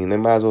odd. I mean, they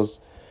might as well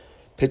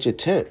pitch a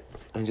tent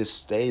and just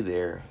stay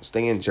there.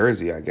 Stay in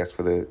Jersey, I guess,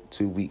 for the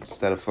 2 weeks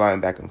instead of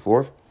flying back and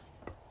forth.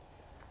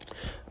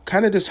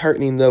 Kind of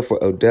disheartening, though, for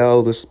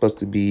Odell. This is supposed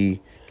to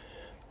be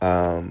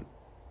the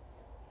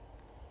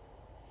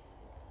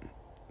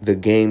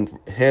game,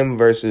 him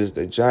versus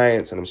the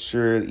Giants, and I'm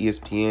sure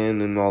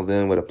ESPN and all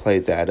them would have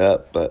played that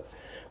up, but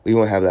we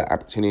won't have that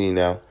opportunity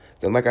now.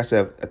 Then, like I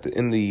said, at the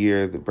end of the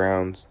year, the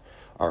Browns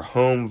are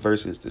home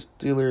versus the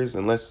Steelers,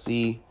 and let's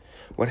see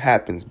what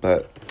happens.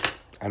 But,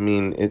 I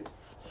mean,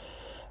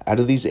 out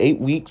of these 8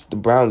 weeks, the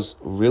Browns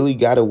really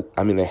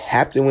they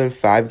have to win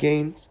 5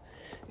 games,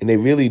 and they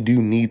really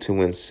do need to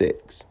win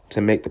 6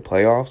 to make the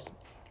playoffs,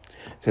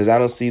 because I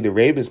don't see the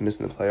Ravens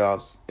missing the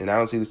playoffs, and I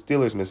don't see the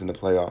Steelers missing the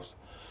playoffs.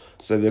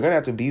 So they're going to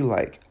have to be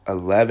like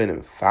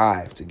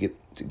 11-5 to get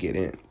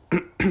in.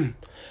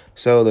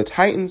 So the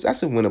Titans,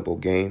 that's a winnable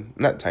game.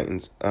 Not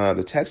Titans.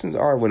 The Texans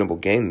are a winnable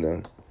game,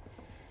 though.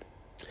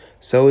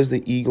 So is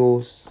the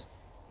Eagles.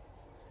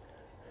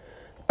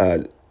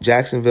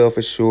 Jacksonville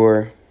for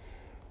sure.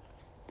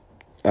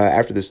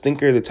 After the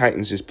stinker the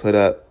Titans just put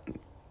up,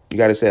 you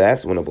got to say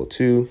that's winnable,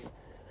 too.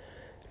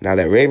 Now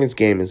that Ravens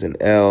game is an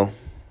L.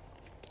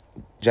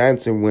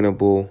 Giants are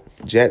winnable.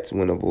 Jets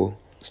winnable.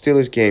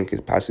 Steelers game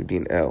could possibly be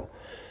an L.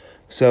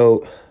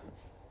 So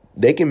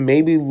they can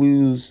maybe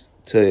lose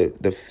to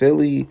the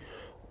Philly,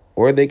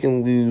 or they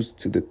can lose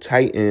to the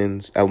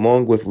Titans,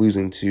 along with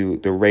losing to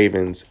the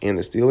Ravens and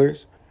the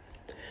Steelers.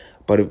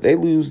 But if they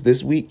lose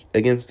this week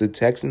against the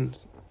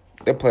Texans,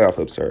 their playoff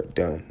hopes are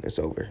done. It's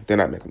over. They're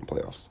not making the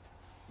playoffs.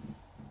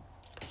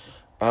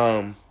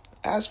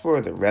 As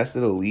for the rest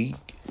of the league,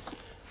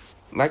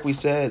 like we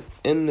said,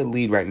 in the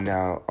lead right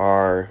now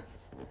are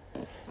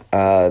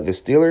the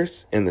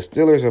Steelers, and the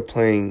Steelers are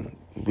playing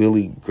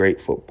really great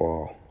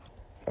football,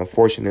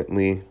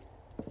 unfortunately,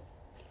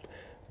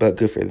 but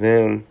good for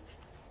them.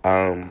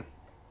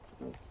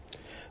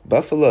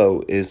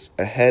 Buffalo is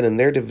ahead in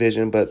their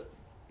division, but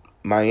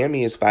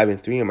Miami is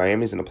 5-3, and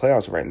Miami's in the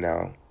playoffs right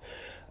now.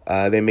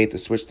 They made the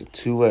switch to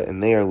Tua,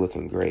 and they are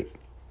looking great.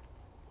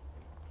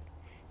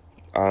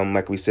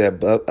 Like we said,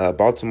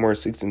 Baltimore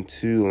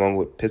 6-2, along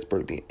with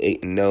Pittsburgh being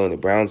 8-0, and the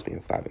Browns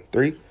being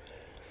 5-3.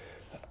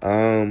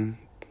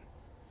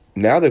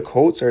 Now the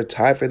Colts are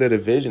tied for their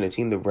division, a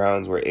team the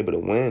Browns were able to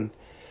win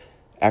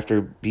after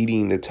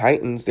beating the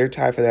Titans. They're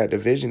tied for that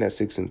division at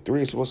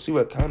 6-3, so we'll see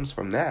what comes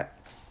from that.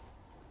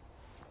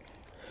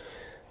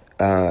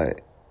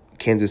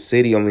 Kansas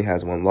City only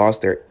has 1 loss.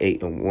 They're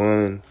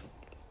 8-1.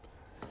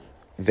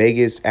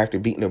 Vegas, after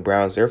beating the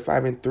Browns, they're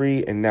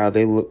 5-3, and now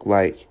they look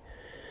like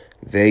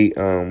they're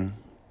in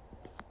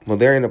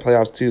the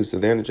playoffs too, so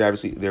they're in the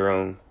driver's seat of their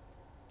own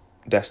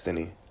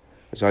destiny.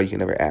 That's all you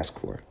can ever ask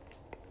for.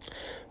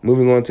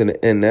 Moving on to the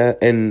NFC,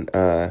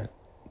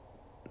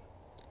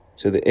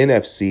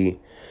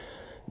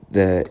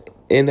 the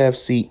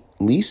NFC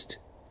least,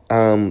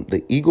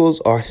 the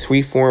Eagles are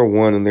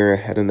 3-4-1, and they're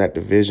ahead in that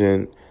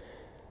division.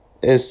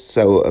 It's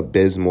so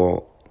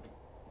abysmal.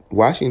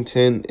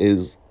 Washington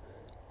is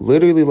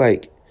literally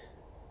like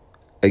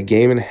a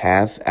game and a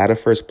half out of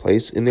first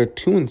place, and they're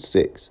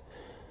 2-6,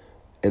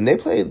 and they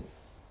played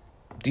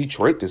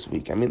Detroit this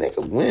week. I mean, they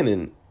could win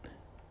and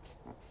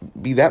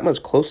be that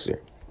much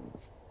closer.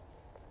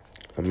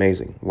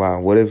 Amazing. Wow.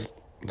 What if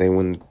they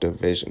win the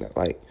division at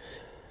like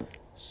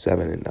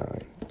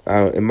 7-9?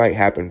 It might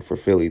happen for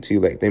Philly too.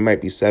 Like they might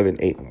be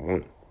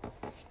 7-8-1.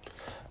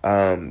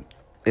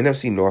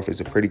 NFC North is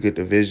a pretty good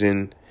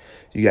division.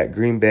 You got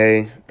Green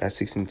Bay at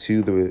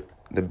 6-2,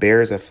 the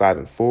Bears at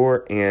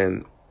 5-4,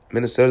 and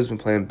Minnesota's been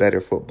playing better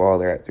football.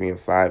 They're at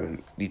 3-5,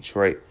 and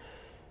Detroit,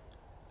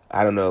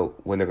 I don't know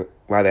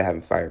why they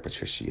haven't fired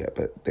Patricia yet,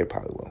 but they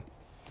probably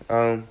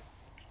will.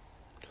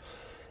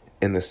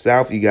 In the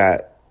South, you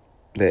got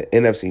the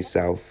NFC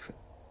South.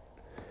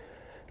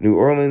 New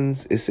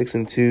Orleans is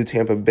 6-2.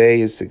 Tampa Bay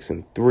is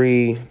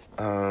 6-3.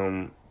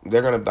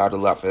 They're gonna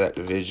battle out for that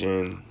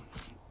division.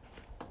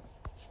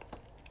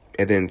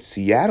 And then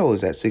Seattle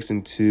is at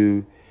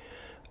 6-2.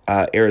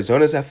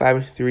 Arizona's at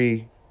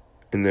 5-3,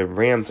 and the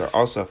Rams are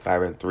also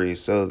 5-3.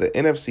 So the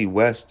NFC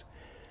West,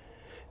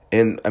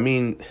 and I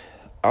mean,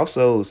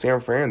 Also, San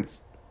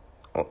Fran's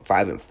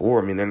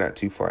 5-4. I mean, they're not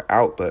too far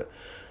out, but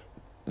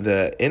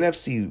the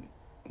NFC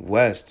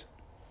West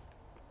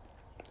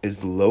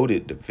is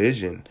loaded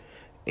division,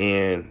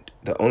 and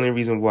the only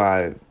reason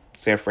why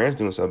San Fran's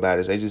doing so bad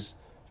is they just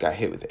got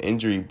hit with the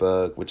injury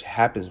bug, which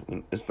happens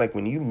it's like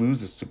when you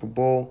lose a Super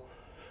Bowl,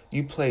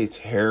 you play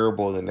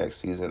terrible the next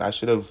season. I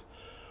should have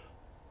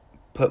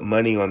put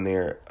money on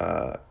their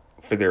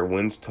for their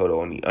wins total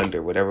on the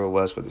under, whatever it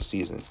was for the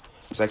season.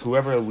 It's like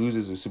whoever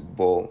loses the Super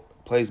Bowl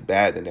plays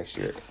bad the next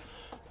year.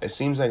 It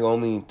seems like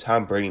only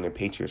Tom Brady and the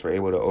Patriots were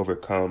able to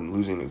overcome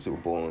losing the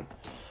Super Bowl and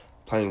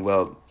playing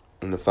well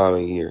in the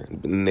following year.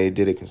 And they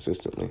did it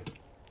consistently,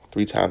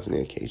 3 times on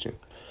the occasion.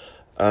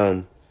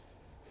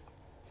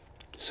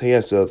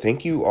 So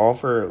thank you all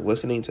for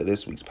listening to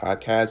this week's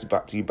podcast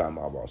brought to you by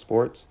My Ball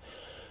Sports.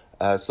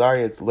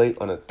 Sorry it's late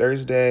on a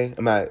Thursday.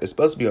 It's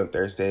supposed to be on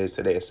Thursdays.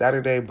 Today is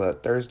Saturday,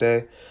 but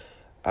Thursday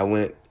I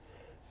went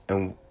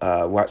and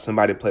watched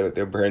somebody play with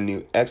their brand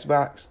new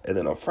Xbox. And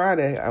then on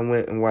Friday, I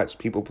went and watched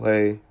people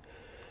play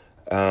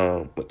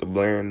with the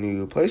brand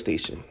new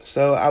PlayStation.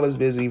 So I was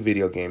busy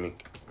video gaming.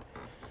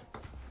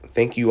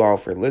 Thank you all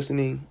for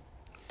listening.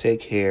 Take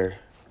care.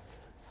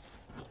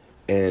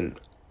 And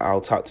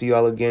I'll talk to you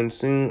all again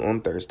soon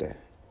on Thursday.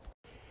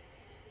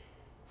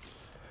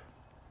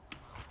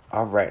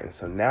 All right,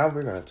 so now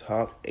we're going to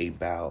talk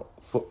about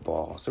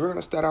football. So we're going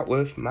to start out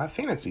with my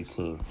fantasy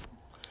team.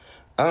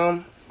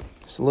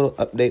 Just a little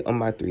update on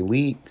my 3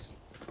 leagues.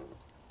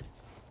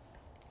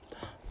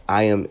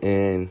 I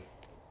am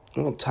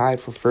tied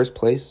for first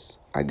place,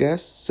 I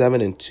guess,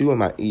 7-2 in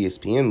my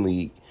ESPN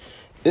league.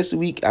 This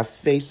week I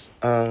face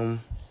a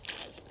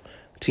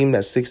team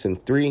that's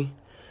 6-3.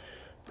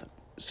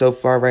 So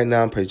far right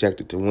now I'm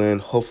projected to win.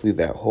 Hopefully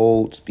that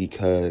holds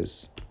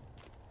because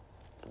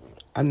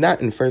I'm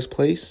not in first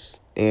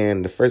place,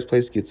 and the first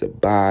place gets a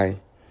bye,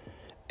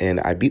 and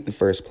I beat the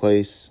first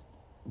place,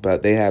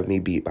 but they have me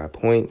beat by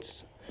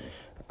points.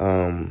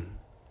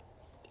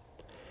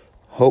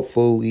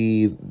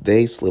 Hopefully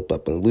they slip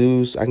up and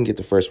lose. I can get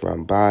the first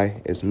round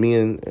bye. It's me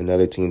and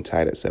another team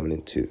tied at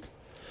 7-2.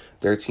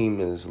 Their team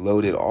is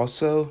loaded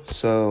also,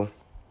 so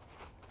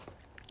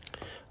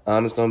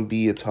it's going to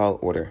be a tall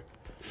order.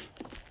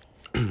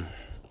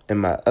 In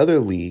my other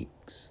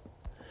leagues,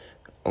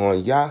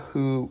 on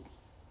Yahoo,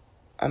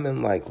 I'm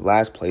in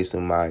last place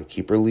in my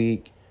keeper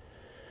league.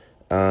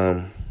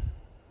 I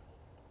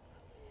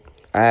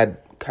had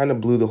kind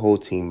of blew the whole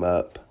team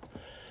up.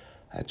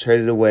 I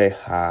traded away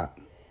Hop.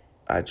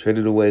 I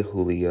traded away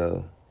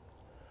Julio.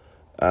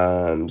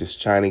 Just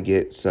trying to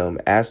get some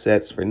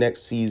assets for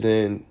next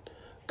season.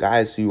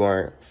 Guys who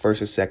aren't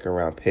first or second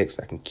round picks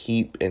I can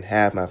keep and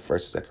have my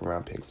first or second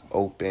round picks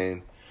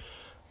open.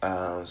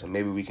 So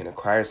maybe we can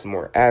acquire some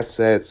more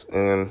assets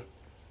and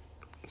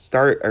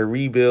start a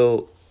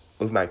rebuild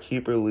with my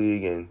keeper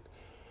league, and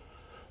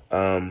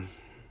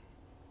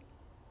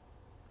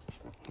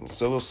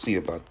so we'll see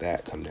about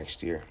that come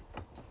next year.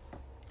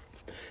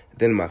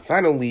 Then in my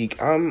final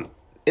league, I'm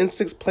in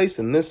 6th place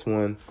in this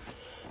one.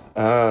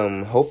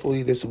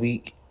 Hopefully this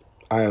week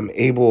I am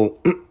able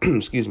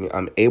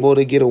I'm able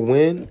to get a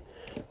win.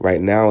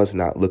 Right now it's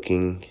not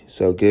looking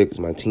so good because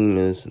my team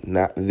is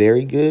not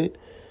very good.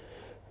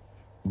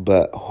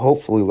 But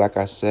hopefully, like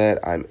I said,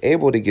 I'm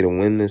able to get a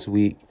win this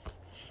week.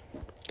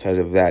 Because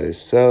if that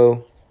is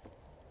so,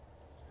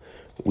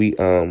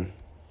 we'll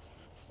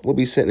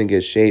be sitting in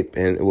good shape,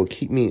 and it will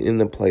keep me in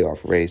the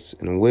playoff race,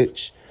 in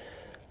which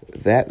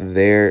that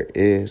there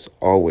is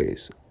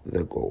always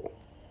the goal,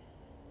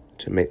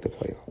 to make the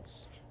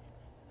playoffs.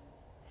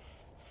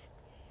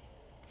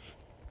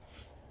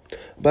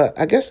 But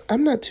I guess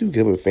I'm not too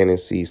good with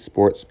fantasy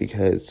sports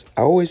because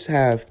I always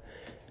have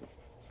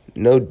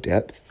no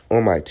depth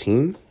on my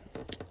team.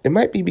 It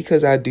might be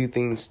because I do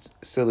things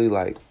silly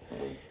like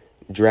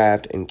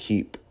draft and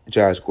keep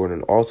Josh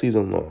Gordon all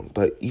season long,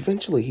 but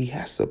eventually he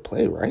has to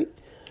play, right?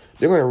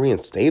 They're going to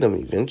reinstate him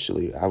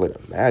eventually, I would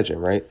imagine,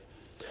 right?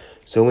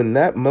 So when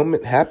that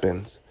moment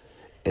happens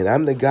and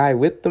I'm the guy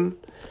with them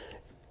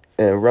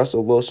and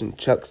Russell Wilson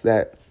chucks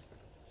that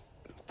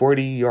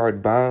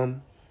 40-yard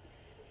bomb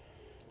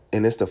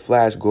and it's the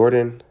Flash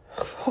Gordon,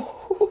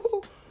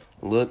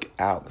 look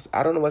out, because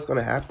I don't know what's going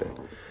to happen.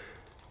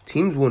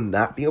 Teams will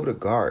not be able to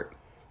guard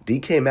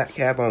DK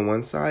Metcalf on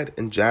one side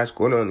and Josh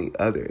Gordon on the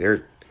other.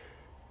 They're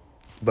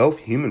both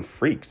human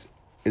freaks.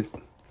 And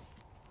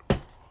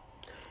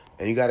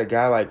you got a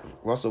guy like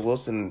Russell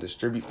Wilson to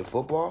distribute the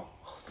football.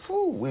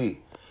 Woo-wee.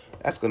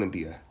 That's going to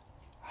be a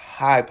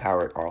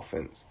high-powered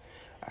offense.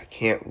 I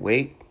can't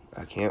wait.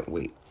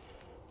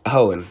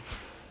 Oh, and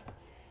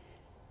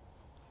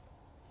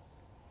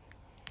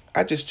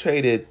I just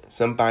traded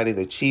somebody,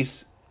 the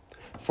Chiefs,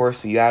 for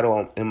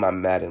Seattle in my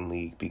Madden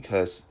league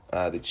because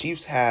the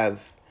Chiefs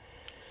have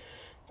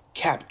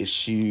cap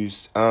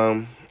issues.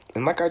 And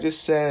like I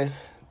just said,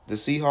 the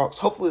Seahawks,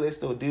 hopefully they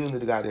still do.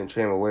 The guy didn't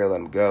trade him away or let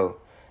him go.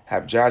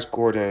 Have Josh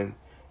Gordon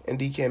and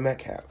DK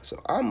Metcalf.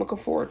 So I'm looking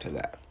forward to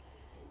that.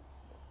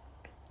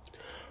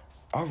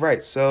 All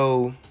right,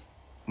 so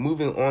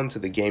moving on to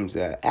the games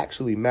that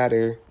actually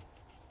matter.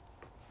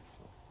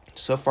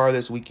 So far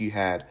this week, you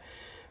had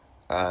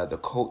the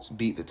Colts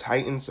beat the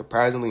Titans,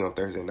 surprisingly, on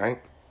Thursday night.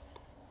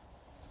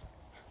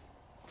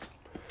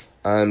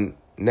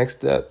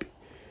 Next up,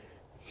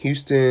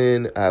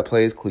 Houston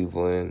plays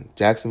Cleveland.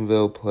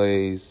 Jacksonville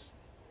plays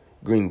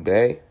Green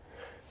Bay.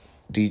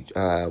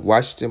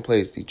 Washington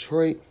plays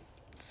Detroit.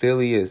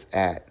 Philly is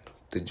at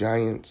the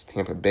Giants.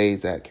 Tampa Bay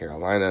is at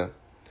Carolina.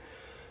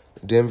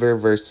 Denver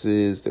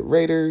versus the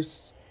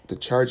Raiders. The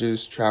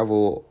Chargers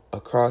travel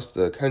across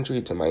the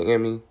country to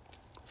Miami,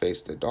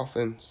 face the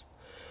Dolphins.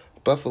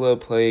 Buffalo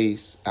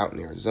plays out in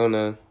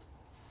Arizona.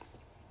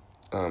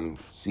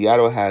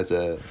 Seattle has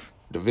a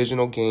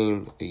divisional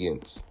game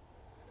against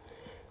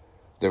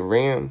the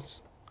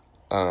Rams.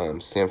 San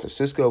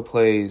Francisco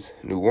plays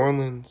New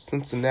Orleans.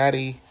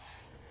 Cincinnati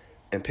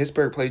and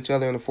Pittsburgh play each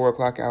other in the 4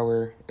 o'clock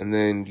hour. And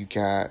then you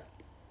got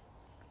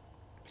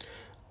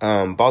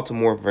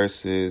Baltimore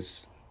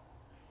versus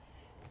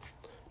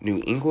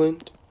New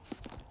England.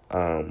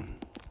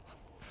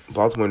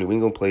 Baltimore and New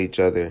England play each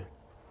other.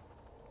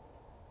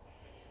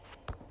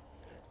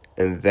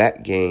 And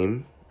that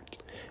game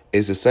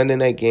is a Sunday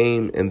night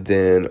game. And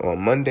then on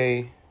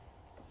Monday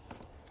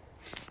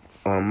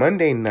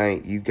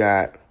night, you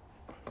got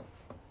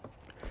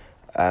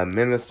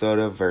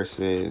Minnesota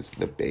versus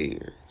the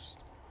Bears.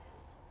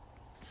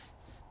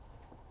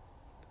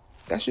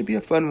 That should be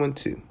a fun one,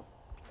 too.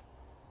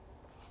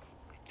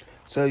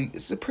 So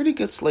it's a pretty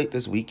good slate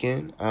this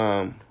weekend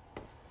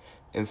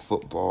in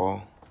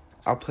football.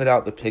 I'll put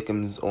out the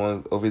pick'ems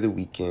on over the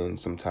weekend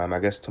sometime, I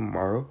guess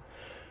tomorrow.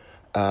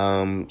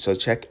 So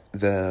check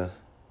the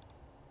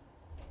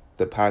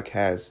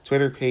podcast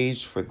Twitter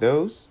page for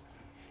those.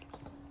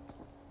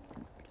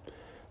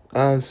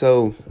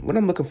 So what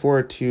I'm looking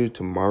forward to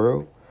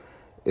tomorrow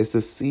is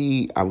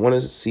I want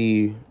to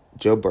see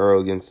Joe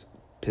Burrow against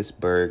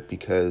Pittsburgh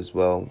because,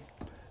 well,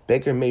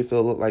 Baker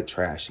Mayfield looked like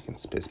trash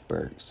against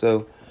Pittsburgh.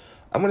 So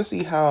I want to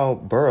see how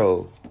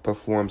Burrow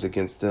performs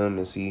against them.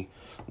 Does he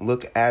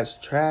look as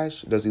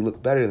trash? Does he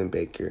look better than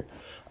Baker?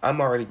 I'm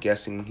already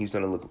guessing he's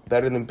going to look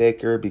better than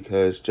Baker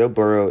because Joe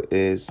Burrow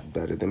is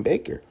better than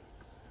Baker.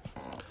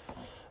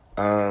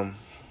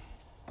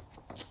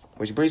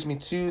 Which brings me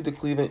to the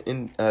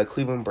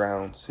Cleveland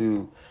Browns,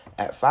 who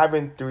at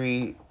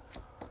 5-3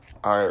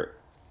 are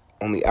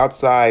on the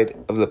outside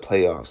of the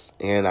playoffs.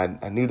 And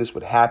I knew this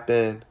would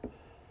happen.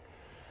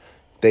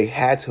 They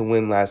had to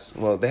win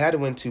they had to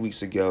win 2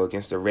 weeks ago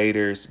against the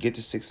Raiders, get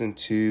to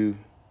 6-2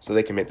 so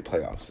they can make the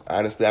playoffs.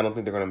 Honestly, I don't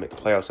think they're going to make the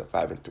playoffs at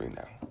 5-3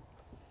 now,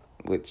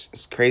 which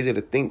is crazy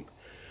to think.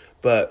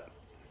 But,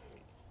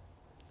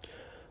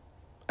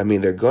 I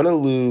mean, they're going to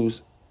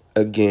lose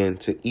again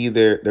to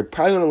they're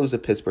probably going to lose to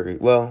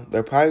Pittsburgh. Well,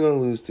 they're probably going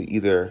to lose to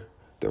either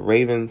the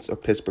Ravens or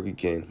Pittsburgh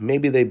again.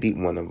 Maybe they beat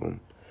one of them.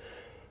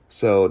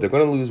 So they're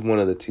going to lose one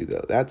of the two,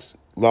 though. That's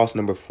loss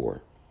number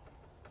 4.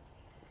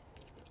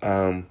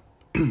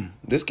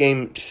 This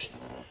game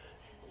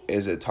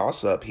is a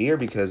toss-up here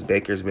because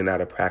Baker's been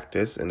out of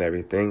practice and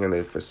everything, and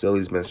the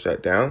facility's been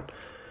shut down.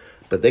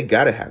 But they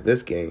got to have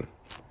this game.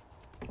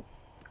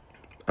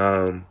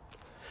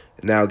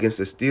 Now, against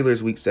the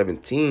Steelers week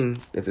 17,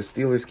 if the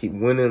Steelers keep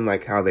winning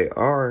like how they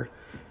are,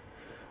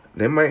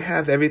 they might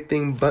have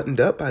everything buttoned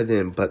up by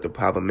then. But the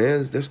problem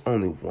is there's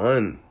only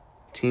one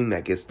team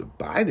that gets to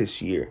bye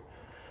this year,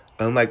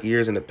 unlike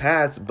years in the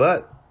past.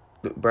 But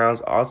the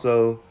Browns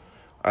also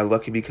are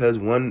lucky because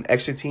one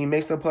extra team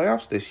makes the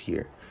playoffs this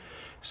year.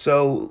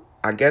 So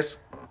I guess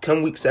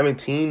come week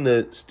 17,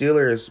 the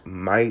Steelers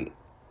might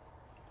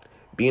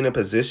be in a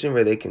position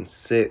where they can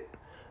sit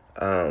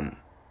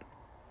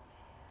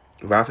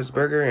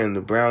Roethlisberger, and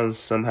the Browns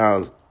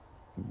somehow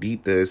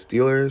beat the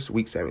Steelers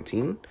week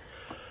 17.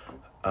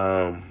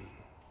 But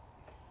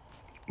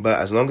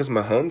as long as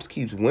Mahomes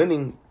keeps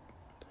winning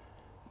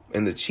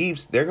and the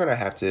Chiefs, they're going to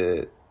have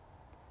to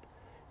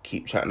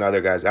keep trying other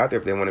guys out there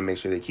if they want to make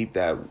sure they keep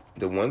the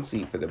 1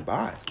 seed for the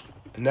bye.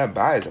 And that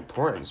bye is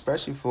important,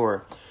 especially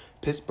for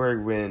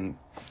Pittsburgh when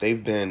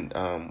they've been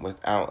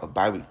without a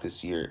bye week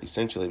this year,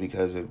 essentially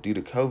because due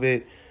to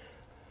COVID.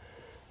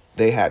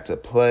 They had to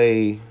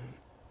play.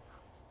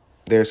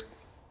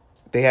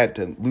 They had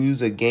to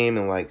lose a game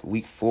in like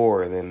week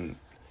 4, and then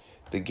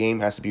the game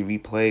has to be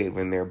replayed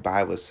when their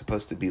bye was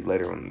supposed to be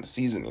later on in the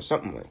season or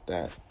something like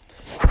that.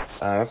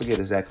 I forget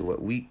exactly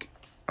what week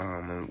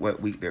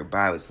their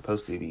bye was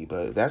supposed to be,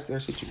 but that's their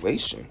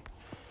situation.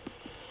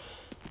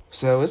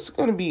 So it's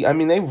going to be, I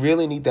mean, they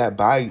really need that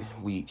bye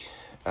week,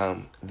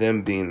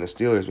 them being the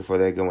Steelers, before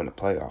they go into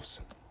playoffs.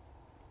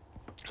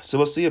 So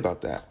we'll see about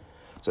that.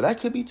 So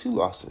that could be 2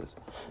 losses.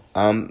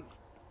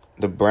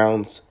 The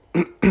Browns,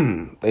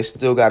 they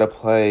still got to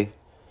play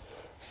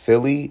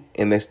Philly,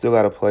 and they still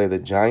got to play the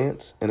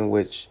Giants, in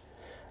which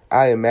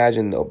I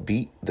imagine they'll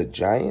beat the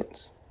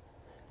Giants.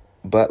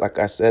 But like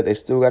I said, they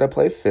still got to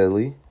play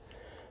Philly.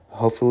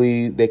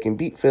 Hopefully they can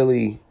beat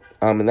Philly,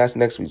 and that's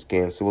next week's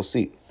game, so we'll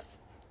see.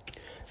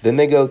 Then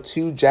they go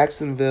to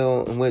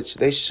Jacksonville, in which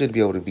they should be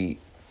able to beat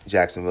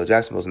Jacksonville.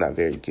 Jacksonville's not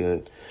very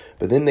good.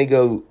 But then they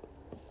go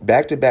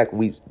back-to-back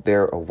weeks,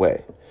 they're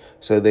away.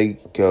 So they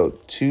go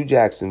to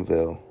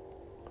Jacksonville,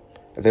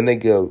 And then they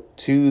go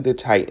to the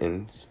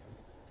Titans,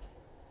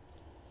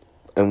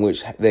 in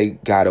which they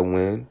gotta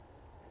win.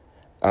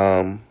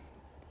 And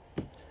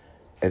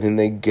then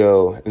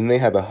they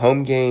have a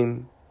home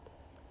game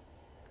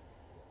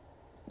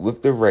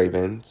with the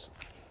Ravens.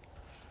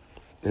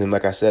 And then,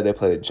 like I said, they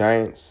play the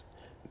Giants.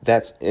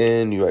 That's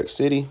in New York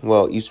City.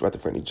 Well, East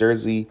Rutherford, New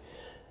Jersey.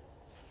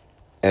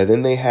 And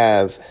then they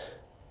have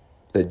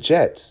the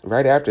Jets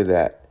right after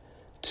that.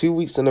 2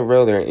 weeks in a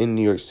row they're in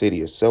New York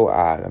City. It's so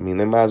odd. I mean,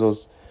 they might as well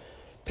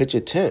pitch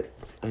a tent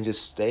and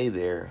just stay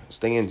there.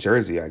 Stay in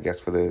Jersey, I guess,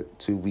 for the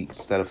 2 weeks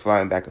instead of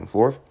flying back and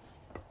forth.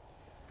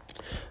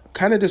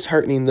 Kind of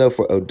disheartening, though,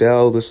 for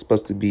Odell. This is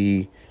supposed to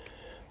be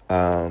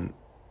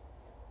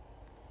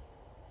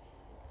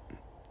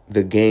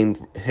the game,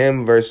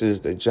 him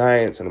versus the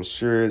Giants, and I'm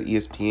sure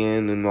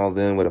ESPN and all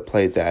them would have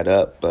played that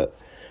up, but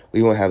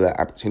we won't have that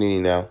opportunity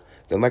now.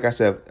 Then, like I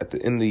said, at the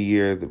end of the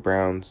year, the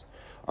Browns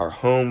are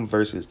home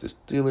versus the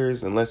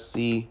Steelers, and let's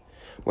see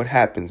what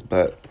happens.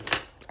 But,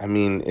 I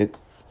mean,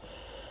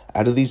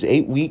 out of these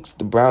 8 weeks,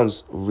 the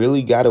Browns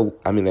really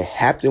they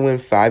have to win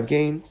 5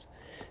 games,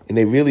 and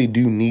they really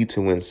do need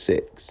to win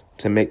 6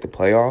 to make the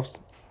playoffs,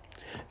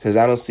 because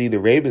I don't see the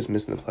Ravens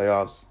missing the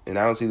playoffs, and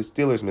I don't see the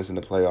Steelers missing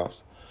the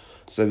playoffs.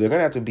 So they're going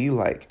to have to be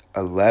like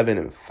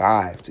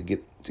 11-5 to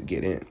get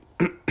in.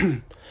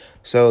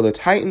 So the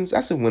Titans,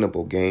 that's a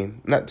winnable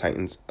game. Not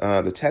Titans.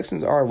 The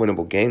Texans are a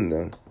winnable game,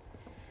 though.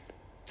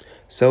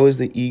 So is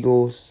the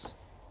Eagles.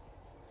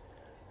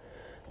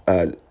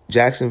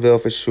 Jacksonville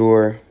for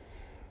sure.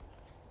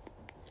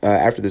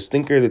 After the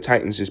stinker the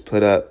Titans just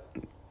put up,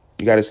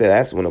 you got to say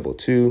that's winnable,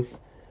 too.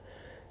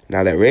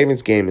 Now that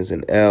Ravens game is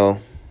an L.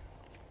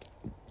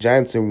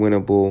 Giants are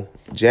winnable.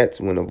 Jets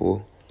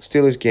winnable.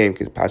 Steelers game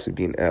could possibly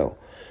be an L.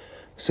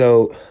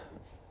 So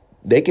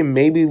they can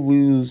maybe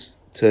lose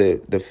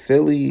to the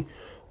Philly,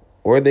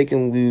 or they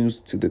can lose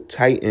to the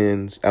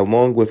Titans,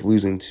 along with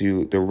losing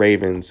to the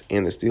Ravens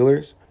and the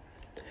Steelers.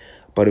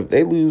 But if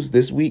they lose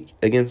this week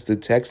against the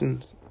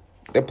Texans,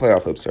 their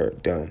playoff hopes are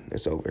done.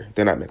 It's over.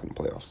 They're not making the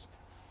playoffs.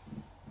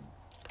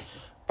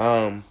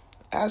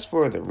 As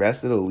for the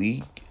rest of the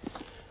league,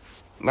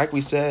 like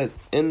we said,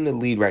 in the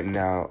lead right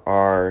now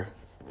are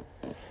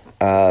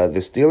the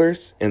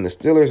Steelers, and the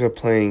Steelers are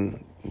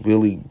playing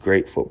really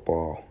great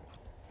football,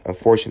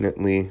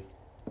 unfortunately,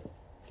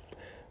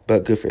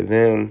 but good for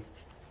them.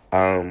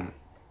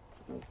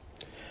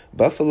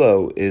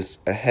 Buffalo is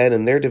ahead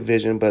in their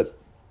division, but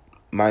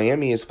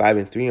Miami is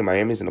 5-3, and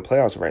Miami's in the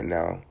playoffs right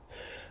now.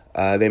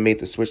 They made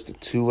the switch to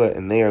Tua,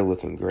 and they are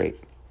looking great.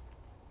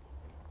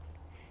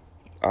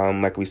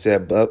 Like we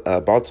said,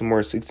 Baltimore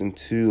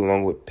 6-2,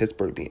 along with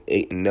Pittsburgh being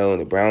 8-0,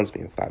 and the Browns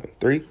being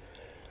 5-3.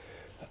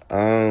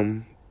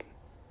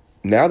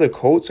 Now the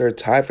Colts are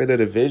tied for their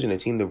division, a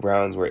team the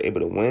Browns were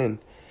able to win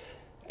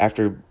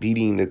after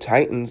beating the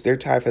Titans. They're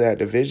tied for that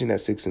division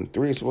at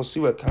 6-3, so we'll see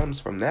what comes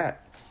from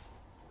that.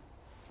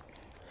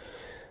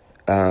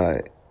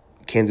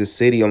 Kansas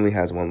City only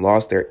has 1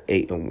 loss. They're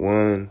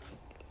 8-1.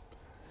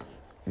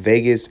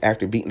 Vegas,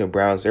 after beating the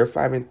Browns, they're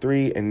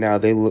 5-3, and now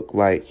they look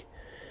like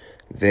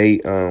they're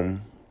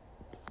in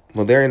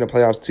the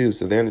playoffs too,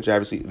 so they're in the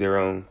driver's seat, their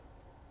own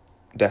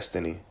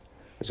destiny.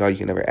 That's all you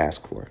can ever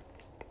ask for.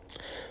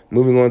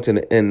 Moving on to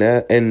the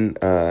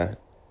NFC,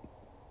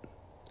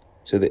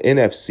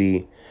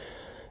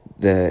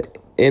 the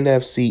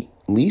NFC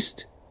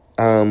least,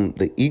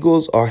 the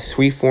Eagles are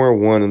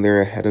 3-4-1, and they're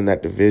ahead in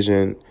that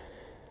division.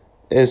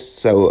 It's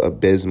so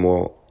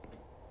abysmal.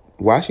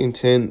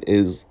 Washington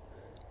is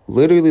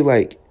literally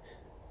like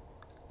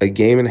a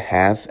game and a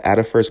half out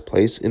of first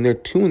place, and they're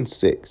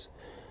 2-6.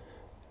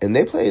 And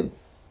they played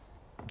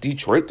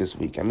Detroit this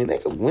week. I mean, they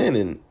could win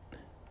and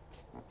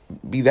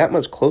be that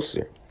much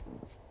closer.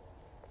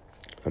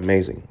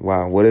 Amazing.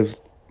 Wow, what if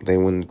they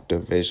win the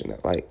division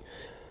at like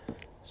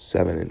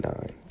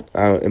 7-9?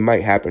 It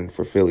might happen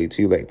for Philly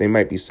too. Like they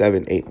might be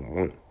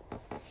 7-8-1.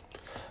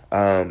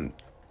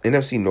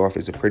 NFC North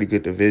is a pretty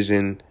good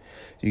division.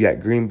 You got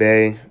Green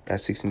Bay at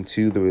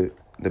 6-2,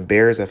 the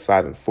Bears at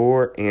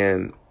 5-4,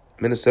 and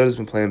Minnesota's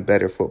been playing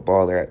better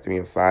football. They're at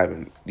 3-5,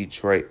 and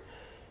Detroit,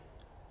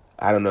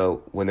 I don't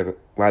know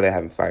why they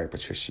haven't fired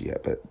Patricia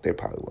yet, but they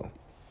probably will.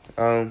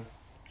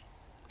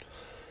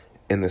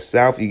 In the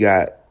South, you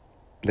got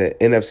the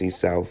NFC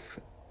South.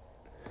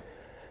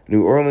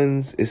 New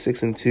Orleans is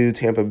 6-2.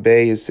 Tampa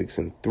Bay is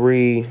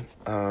 6-3.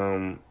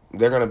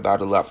 They're gonna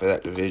battle out for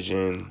that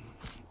division.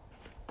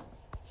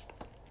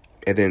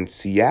 And then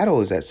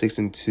Seattle is at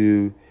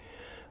 6-2.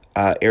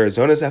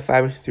 Arizona's at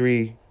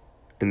 5-3,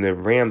 and the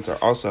Rams are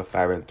also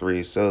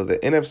 5-3. So the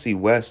NFC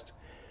West,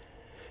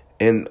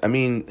 and I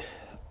mean,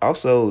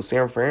 also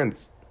San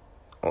Fran's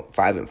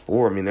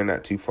 5-4. I mean, they're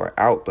not too far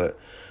out, but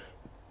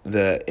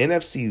the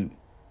NFC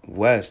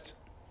West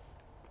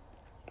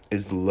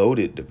is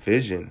loaded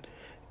division,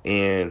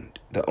 and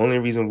the only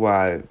reason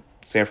why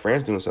San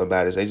Fran's doing so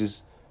bad is they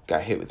just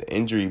got hit with the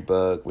injury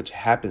bug, which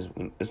happens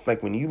it's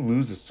like when you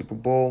lose a Super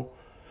Bowl,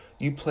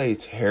 you play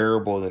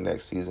terrible the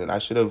next season. I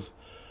should have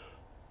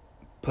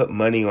put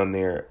money on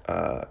their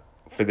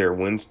for their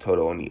wins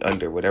total on the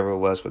under, whatever it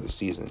was for the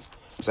season.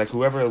 It's like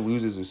whoever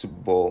loses the Super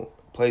Bowl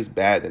plays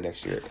bad the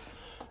next year.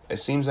 It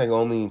seems like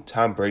only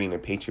Tom Brady and the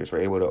Patriots were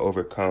able to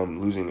overcome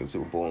losing the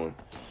Super Bowl and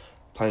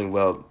playing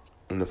well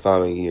in the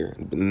following year.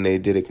 And they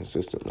did it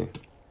consistently,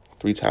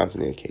 3 times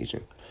on the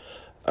occasion.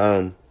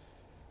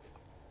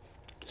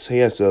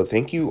 So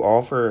thank you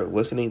all for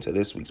listening to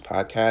this week's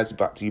podcast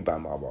brought to you by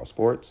Mobile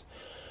Sports.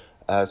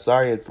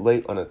 Sorry it's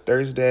late on a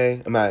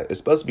Thursday. It's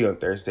supposed to be on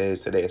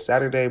Thursdays. Today is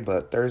Saturday,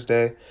 but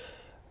Thursday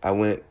I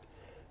went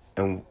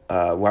and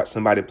watched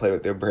somebody play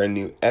with their brand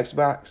new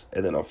Xbox.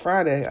 And then on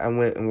Friday, I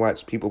went and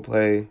watched people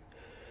play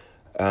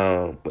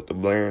with the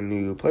brand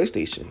new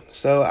PlayStation.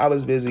 So I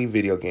was busy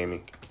video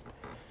gaming.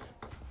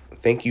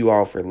 Thank you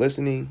all for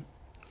listening.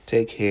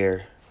 Take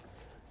care.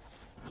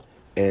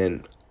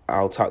 And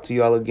I'll talk to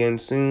you all again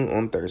soon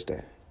on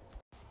Thursday.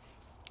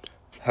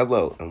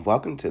 Hello, and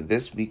welcome to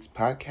this week's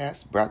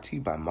podcast brought to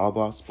you by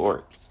Mobile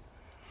Sports.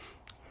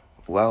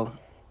 Well,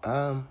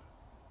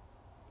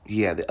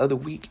 the other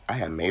week I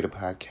had made a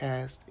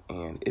podcast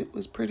and it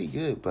was pretty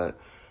good, but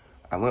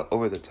I went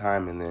over the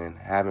time and then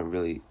haven't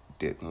really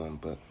did one,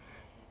 but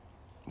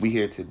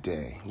we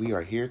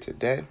are here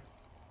today.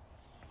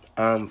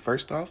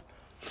 First off,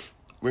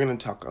 we're going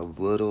to talk a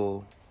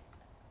little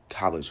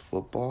college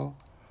football,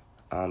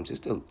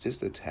 just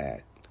a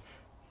tad.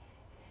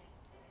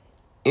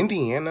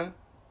 Indiana,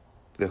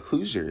 the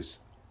Hoosiers,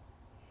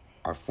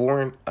 are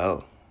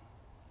 4-0.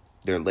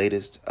 Their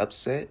latest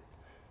upset,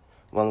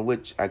 well,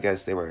 which I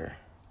guess they were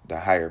the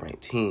higher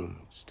ranked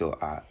team, still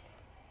odd.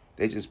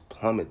 They just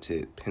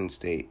plummeted Penn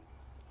State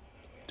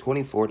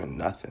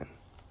 24-0,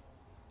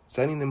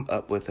 setting them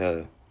up with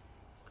a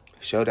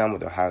showdown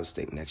with Ohio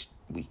State next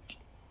week.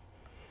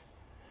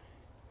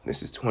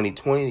 This is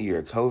 2020, the year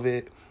of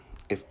COVID.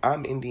 If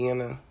I'm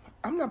Indiana,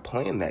 I'm not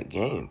playing that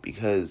game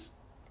because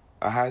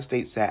Ohio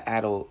State sat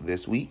idle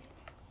this week.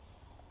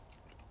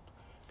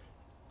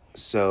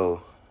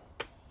 So,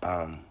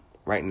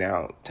 right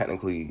now,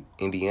 technically,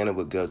 Indiana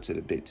would go to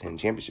the Big Ten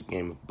championship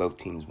game if both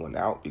teams went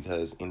out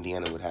because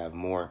Indiana would have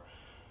more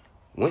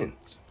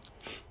wins.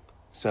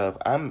 So if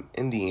I'm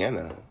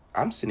Indiana,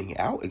 I'm sitting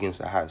out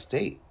against Ohio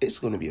State. It's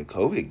going to be a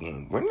COVID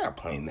game. We're not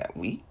playing that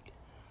week.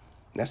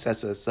 That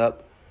sets us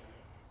up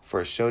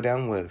for a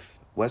showdown with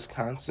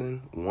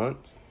Wisconsin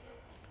once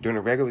during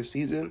the regular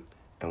season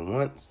and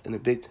once in the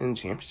Big Ten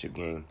championship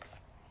game.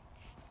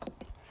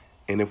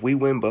 And if we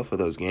win both of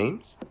those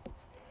games,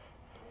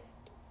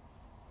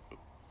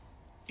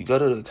 you go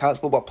to the college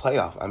football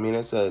playoff. I mean,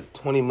 it's a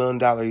 $20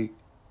 million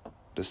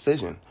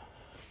decision.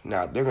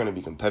 Now, they're going to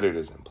be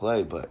competitors in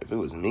play, but if it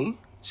was me,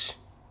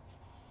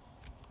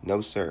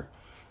 no, sir.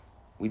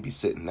 We'd be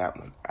sitting that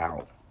one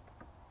out.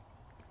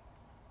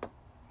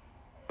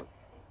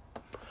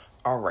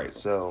 All right,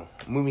 so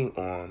moving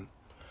on.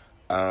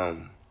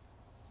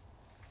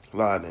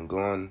 While I've been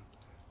gone,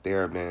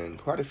 there have been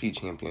quite a few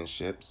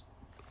championships.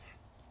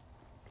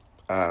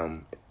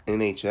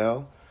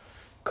 NHL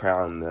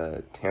crowned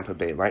the Tampa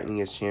Bay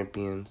Lightning as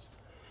champions.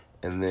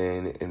 And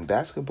then in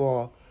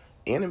basketball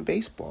and in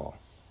baseball,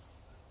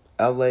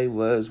 LA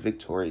was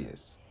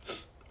victorious.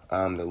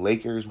 The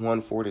Lakers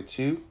won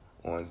 4-2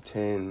 on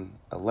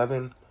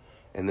 10-11.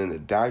 And then the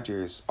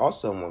Dodgers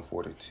also won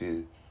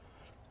 4-2.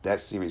 That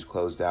series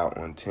closed out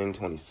on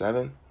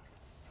 10-27,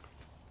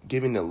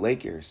 giving the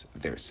Lakers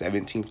their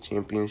 17th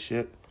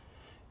championship,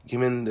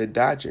 giving the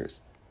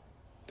Dodgers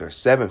their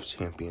 7th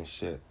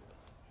championship,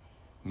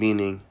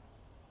 meaning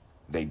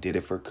they did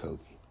it for Kobe.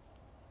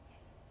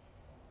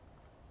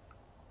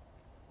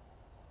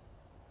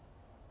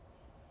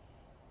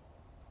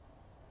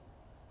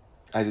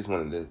 I just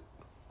wanted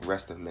to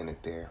rest a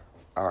minute there.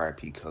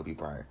 R.I.P. Kobe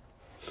Bryant.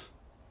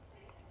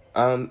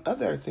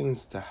 Other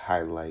things to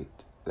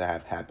highlight that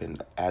have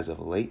happened as of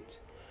late.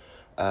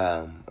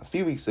 A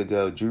few weeks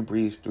ago, Drew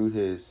Brees threw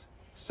his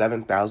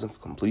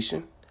 7,000th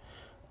completion.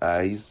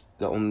 He's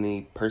the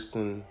only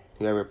person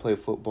who ever played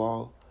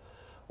football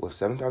with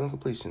 7,000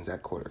 completions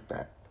at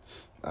quarterback.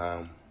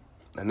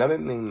 Another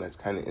thing that's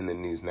kind of in the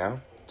news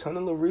now, Tony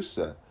La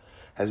Russa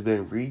has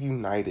been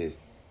reunited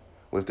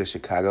with the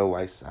Chicago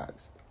White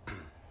Sox.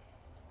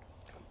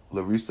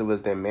 La Russa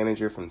was their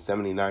manager from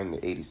 79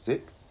 to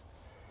 86.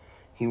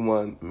 He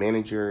won AL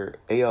Manager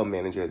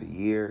of the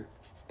Year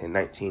in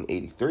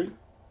 1983.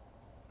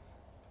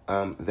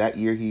 That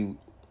year he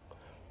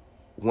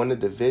won the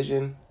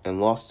division and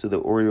lost to the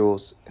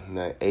Orioles in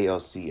the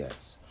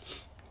ALCS.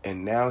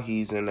 And now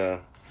he's in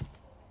a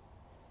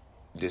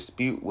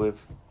dispute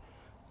with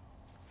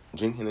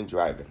drinking and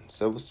driving.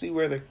 So we'll see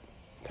where the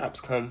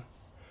cops come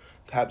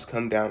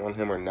down on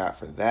him or not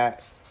for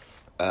that.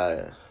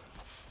 Or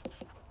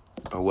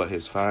what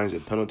his fines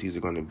and penalties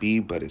are going to be.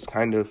 But it's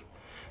kind of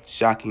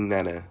shocking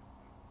that a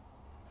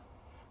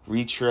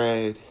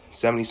retread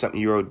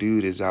 70-something-year-old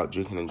dude is out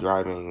drinking and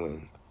driving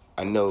when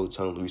I know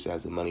Tony La Russa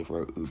has the money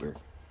for an Uber.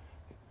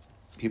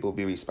 People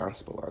be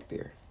responsible out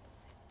there.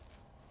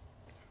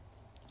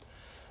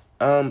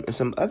 And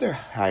some other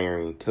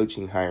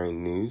coaching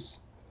hiring news.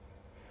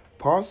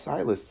 Paul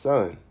Silas'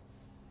 son,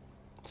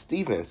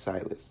 Steven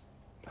Silas,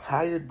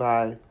 hired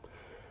by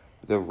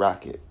the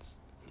Rockets.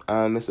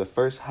 It's the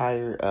first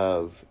hire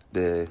of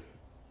the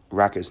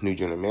Rockets' new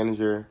general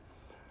manager,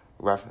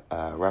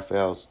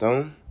 Raphael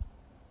Stone.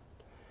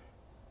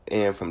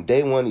 And from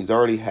day one, he's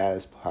already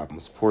has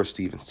problems. Poor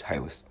Steven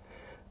Silas.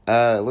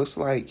 It looks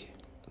like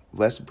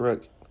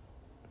Westbrook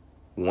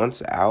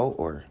wants out,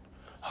 or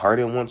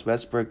Harden wants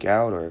Westbrook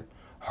out, or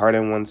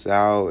Harden wants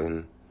out,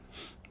 and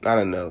I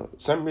don't know. For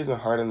some reason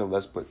Harden and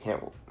Westbrook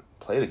can't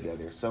play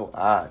together. It's so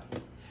odd.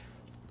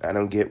 I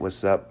don't get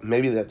what's up.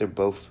 Maybe that they're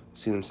both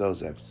see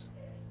themselves as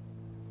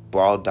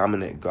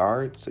ball-dominant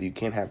guards, so you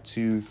can't have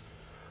two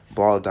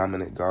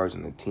ball-dominant guards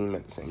on the team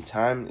at the same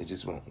time. It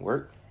just won't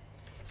work.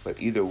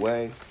 But either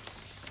way,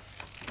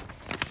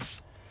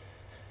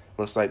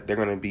 looks like they're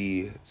going to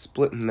be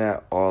splitting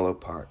that all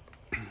apart.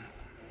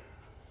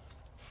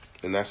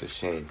 And that's a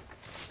shame.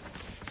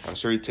 I'm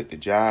sure he took the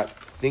job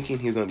thinking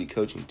he was going to be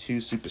coaching two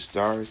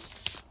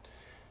superstars.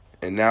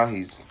 And now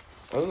he's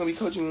only going to be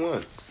coaching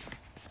one.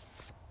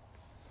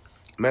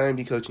 Might not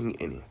be coaching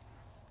any.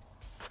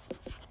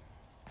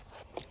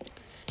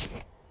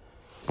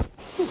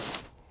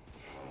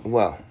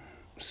 Well,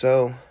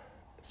 so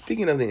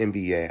speaking of the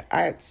NBA,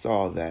 I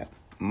saw that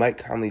Mike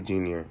Conley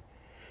Jr.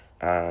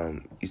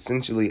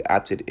 Essentially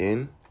opted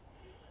in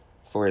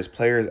for his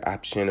player's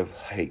option of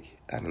I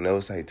don't know,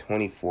 it's like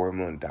 $24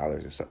 million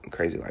or something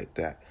crazy like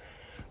that,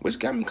 which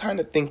got me kind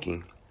of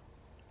thinking.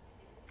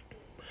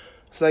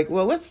 It's like,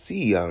 well, let's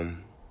see. The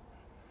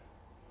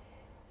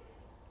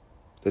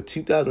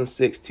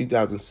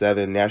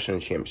 2006-2007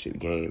 national championship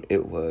game.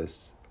 It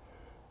was.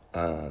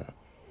 I'm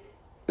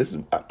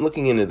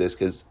looking into this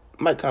because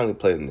Mike Conley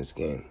played in this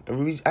game. I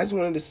just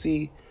wanted to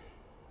see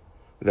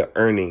the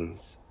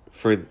earnings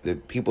for the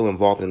people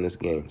involved in this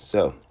game.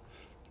 So,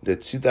 the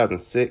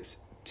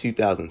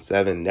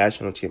 2006-2007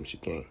 national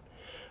championship game.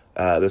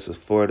 This was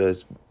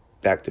Florida's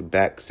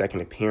back-to-back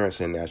second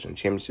appearance in the national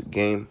championship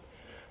game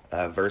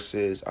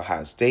versus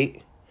Ohio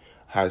State.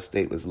 Ohio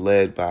State was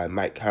led by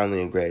Mike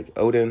Conley and Greg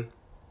Oden.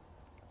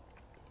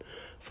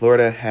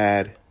 Florida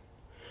had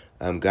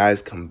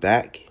guys come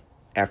back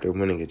after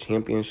winning a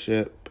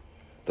championship,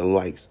 the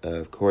likes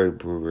of Corey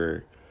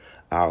Brewer,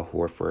 Al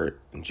Horford,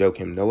 and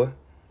Joakim Noah.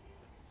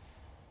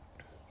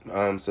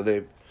 So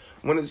they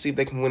wanted to see if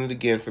they can win it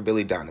again for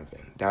Billy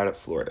Donovan down at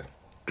Florida.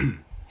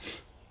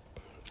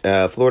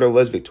 Florida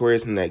was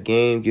victorious in that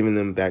game, giving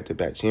them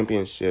back-to-back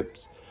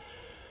championships.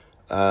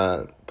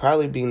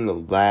 Probably being the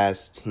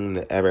last team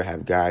to ever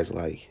have guys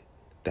like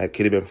that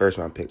could have been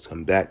first-round picks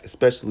come back,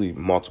 especially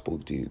multiple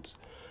dudes.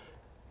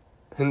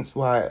 Hence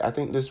why I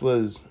think this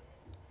was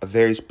a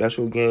very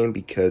special game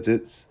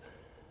because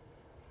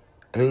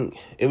I think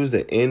it was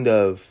the end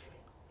of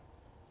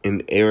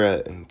an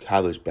era in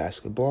college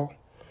basketball.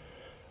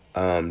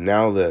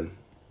 Now a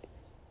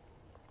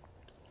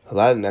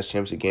lot of the national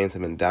championship games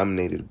have been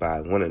dominated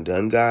by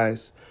one-and-done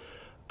guys,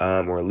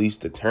 or at least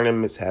the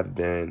tournaments have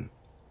been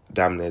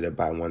dominated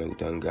by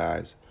one-and-done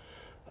guys.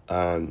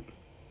 Well,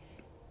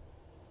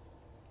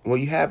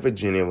 you have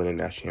Virginia winning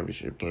that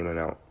championship game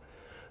without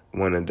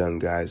one-and-done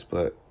guys,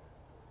 but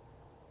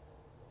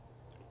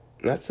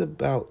that's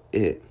about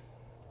it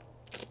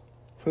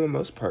for the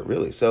most part,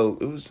 really. So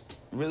it was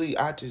really,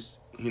 just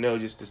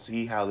to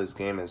see how this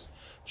game has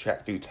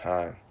tracked through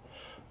time.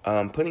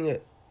 Putting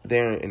it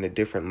there in a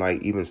different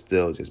light, even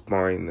still, just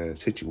barring the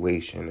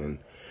situation and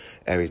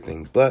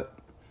everything. But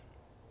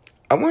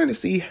I wanted to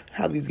see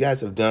how these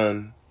guys have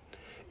done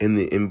in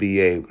the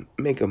NBA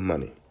making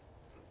money.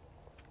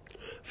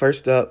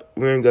 First up,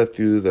 we're gonna go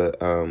through the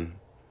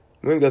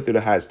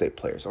Ohio State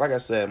players. So, like I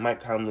said,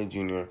 Mike Conley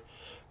Jr.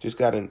 just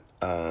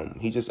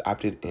he just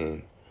opted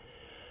in.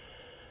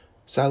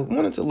 So I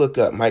wanted to look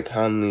up Mike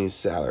Conley's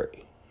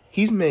salary.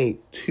 He's made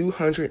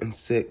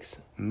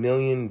 $206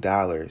 million in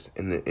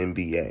the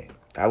NBA.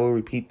 I will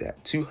repeat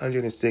that.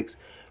 $206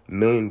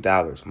 million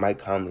Mike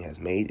Conley has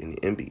made in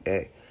the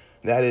NBA.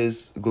 That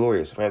is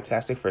glorious.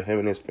 Fantastic for him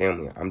and his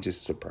family. I'm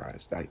just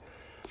surprised. I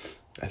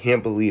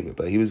can't believe it.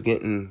 But he was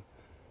getting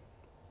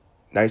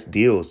nice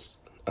deals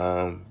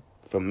from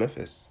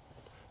Memphis,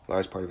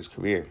 large part of his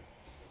career.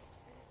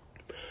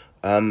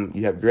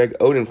 You have Greg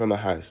Oden from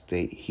Ohio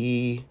State.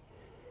 He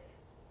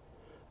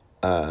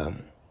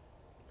earned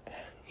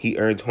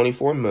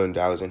 $24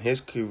 million in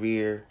his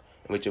career,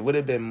 which it would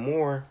have been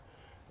more,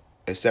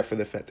 except for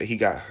the fact that he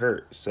got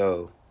hurt.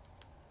 So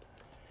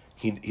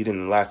he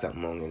didn't last that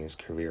long in his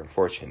career,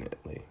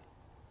 unfortunately.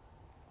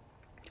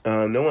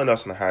 No one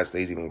else in Ohio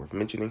State is even worth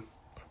mentioning.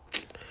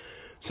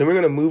 So we're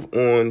going to move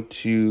on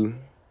to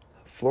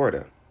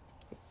Florida.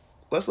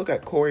 Let's look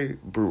at Corey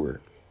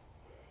Brewer.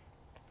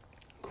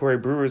 Corey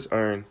Brewer's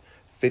earned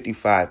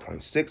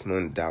 $55.6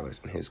 million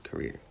in his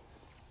career.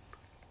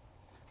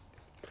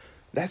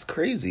 That's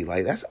crazy.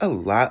 That's a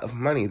lot of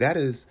money. That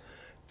is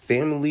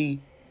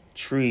family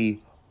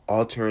tree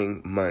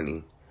altering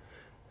money.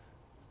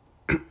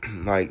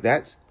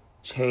 That's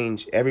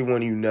changed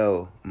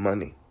everyone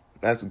money.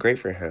 That's great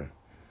for him.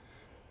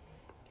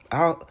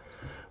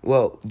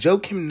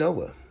 Joakim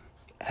Noah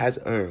has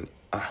earned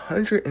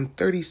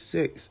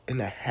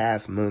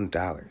 $136.5 million.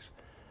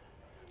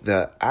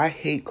 The I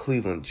hate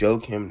Cleveland,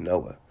 Joakim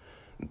Noah.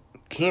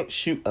 Can't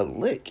shoot a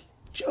lick.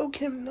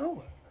 Joakim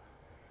Noah.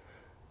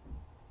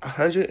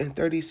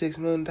 $136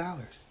 million.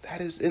 That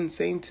is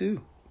insane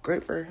too.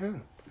 Great for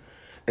him.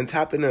 And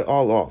topping it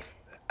all off,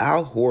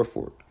 Al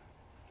Horford.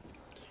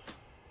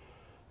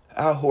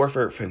 Al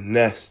Horford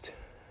finessed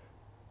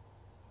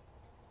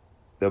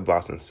the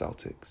Boston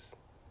Celtics.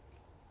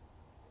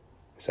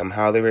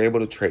 Somehow they were able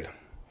to trade him.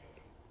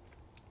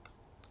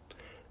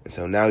 And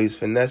so now he's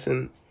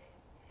finessing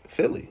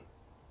Philly.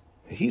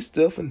 He's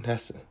still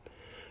finessing.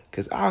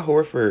 Because Al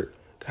Horford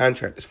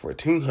contract is for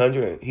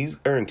he's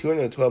earned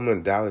 $212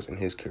 million in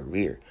his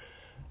career.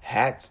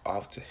 Hats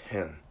off to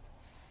him.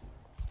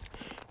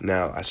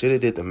 Now, I should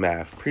have did the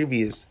math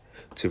previous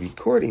to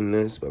recording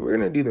this, but we're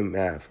going to do the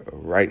math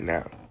right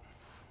now.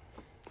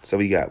 So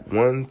we got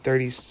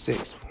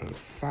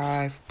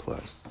 136.5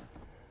 plus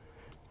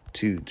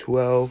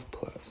 212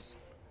 plus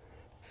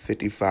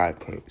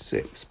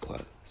 55.6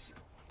 plus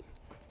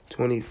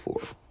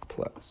 24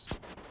 plus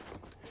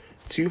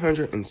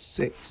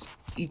 206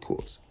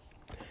 equals.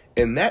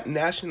 In that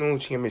national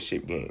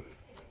championship game,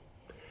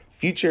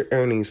 future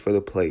earnings for the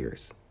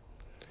players,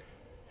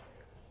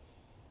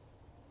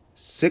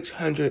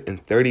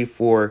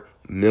 $634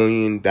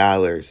 million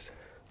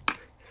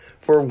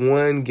for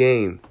one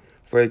game,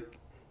 for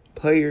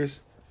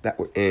players that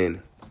were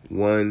in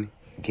one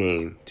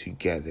game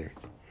together.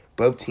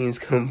 Both teams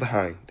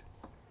combined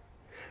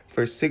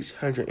for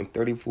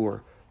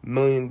 $634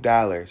 million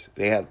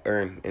they have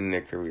earned in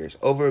their careers.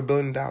 Over $1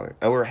 billion,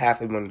 over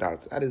 $500 million.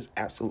 That is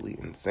absolutely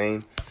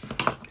insane.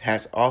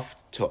 Hats off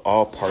to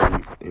all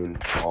parties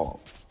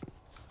involved.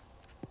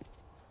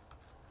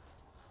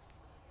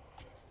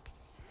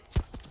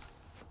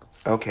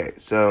 Okay,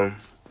 so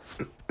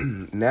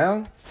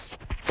now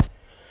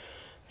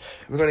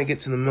we're going to get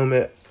to the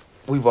moment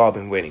we've all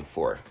been waiting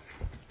for.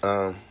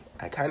 I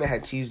kind of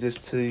had teased this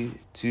to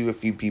a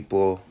few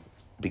people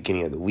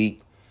beginning of the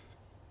week.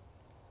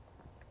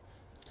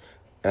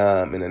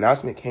 An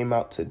announcement came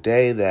out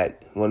today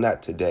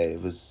not today.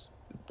 It was,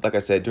 like I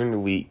said, during the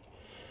week.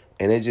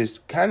 And it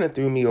just kind of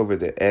threw me over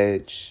the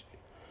edge.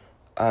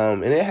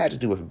 And it had to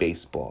do with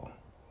baseball.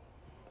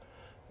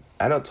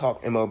 I don't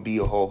talk MLB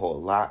a whole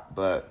lot,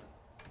 but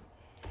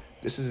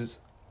this is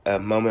a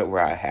moment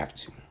where I have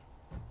to.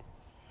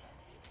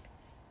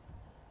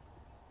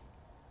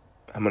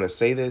 I'm going to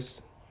say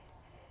this,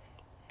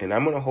 and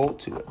I'm going to hold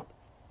to it.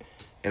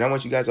 And I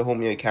want you guys to hold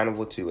me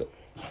accountable to it.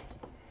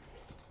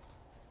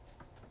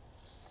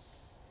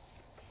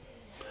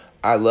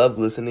 I love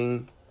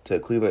listening to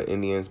Cleveland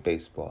Indians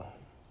baseball.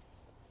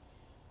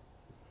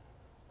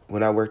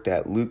 When I worked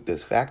at Luke,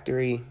 this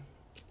factory,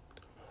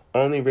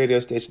 only radio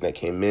station that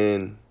came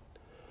in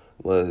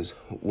was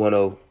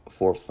 104.5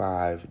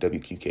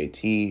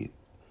 WQKT,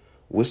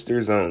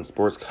 Worcester Zone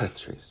Sports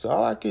Country. So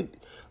all I could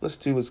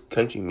listen to was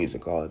country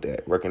music all day,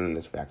 working in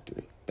this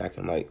factory back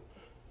in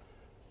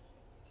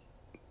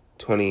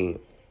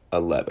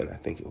 2011, I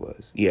think it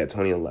was. Yeah,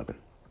 2011.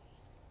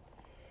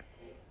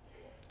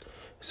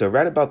 So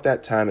right about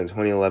that time in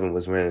 2011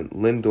 was when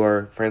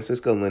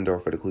Francisco Lindor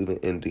for the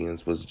Cleveland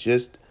Indians was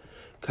just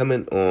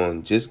coming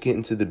on, just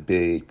getting to the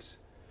bigs.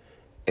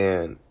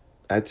 And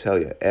I tell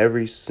you,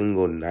 every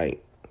single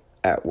night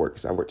at work,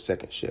 because I worked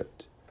second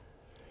shift,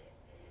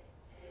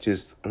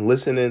 just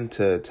listening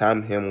to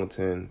Tom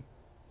Hamilton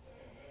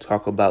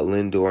talk about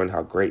Lindor and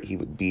how great he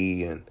would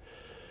be. And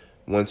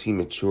once he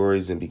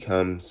matures and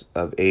becomes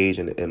of age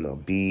in the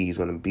MLB, he's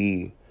going to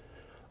be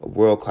a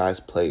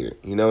world-class player,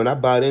 and I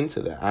bought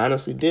into that. I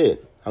honestly did.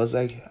 I was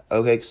like,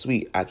 okay,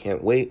 sweet. I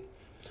can't wait.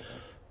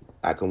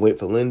 I can wait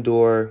for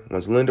Lindor.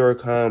 Once Lindor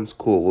comes,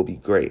 cool, we'll be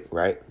great,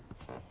 right?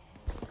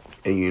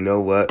 And you know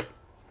what?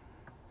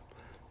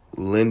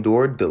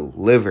 Lindor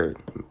delivered.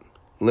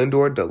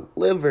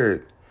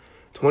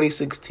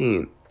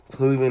 2016,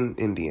 Cleveland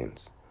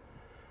Indians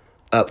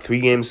up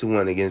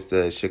 3-1 against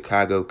the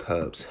Chicago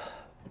Cubs.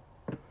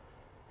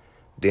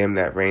 Damn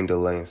that rain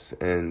delay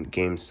in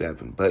Game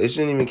 7. But it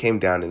shouldn't even came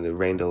down to the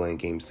rain delay in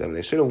Game 7.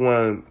 They should have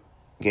won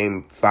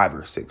Game 5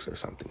 or 6 or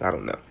something. I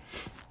don't know.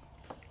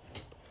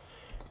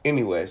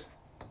 Anyways,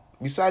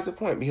 besides the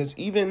point, because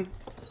even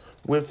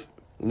with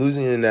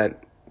losing in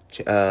that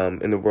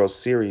in the World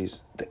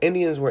Series, the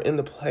Indians were in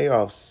the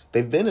playoffs.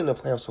 They've been in the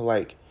playoffs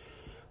for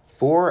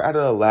 4 out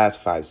of the last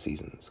 5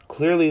 seasons.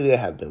 Clearly, they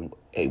have been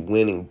a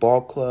winning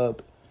ball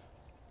club.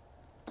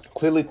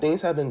 Clearly,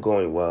 things have been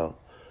going well.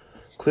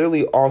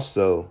 Clearly,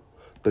 also,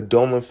 the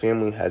Dolan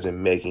family has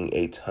been making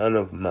a ton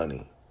of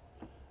money.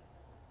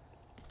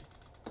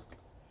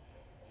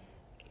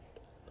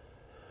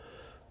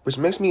 Which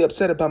makes me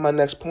upset about my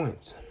next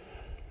points.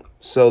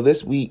 So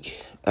this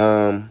week,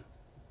 all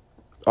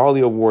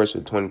the awards for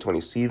the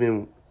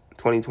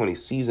 2020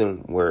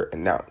 season were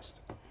announced.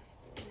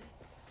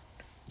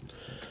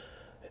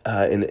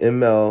 In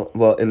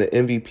the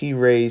MVP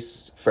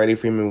race, Freddie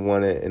Freeman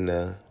won it in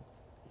the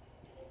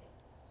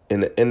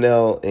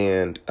NL,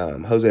 and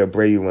Jose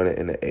Abreu won it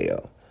in the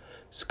AL.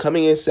 So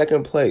coming in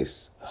second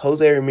place,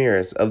 Jose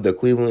Ramirez of the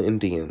Cleveland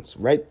Indians,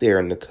 right there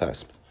on the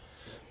cusp.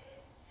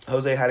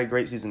 Jose had a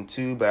great season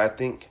too, but I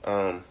think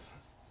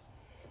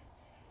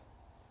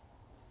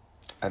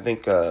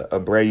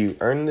Abreu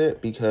earned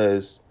it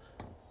because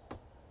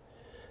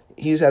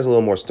he just has a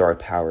little more star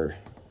power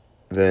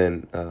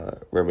than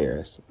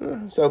Ramirez.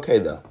 It's okay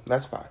though.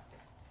 That's fine.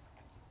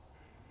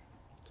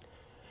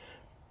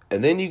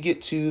 And then you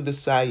get to the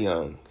Cy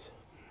Youngs.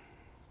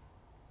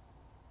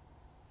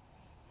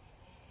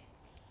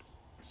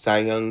 Cy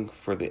Young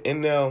for the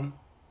NL.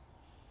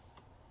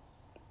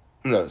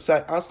 No,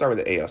 I'll start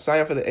with the AL. Cy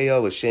Young for the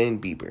AL was Shane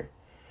Bieber.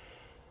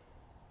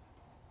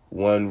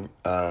 Won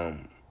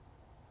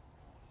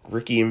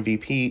rookie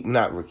MVP,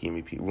 not rookie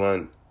MVP,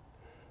 won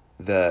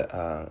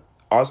the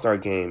All-Star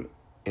Game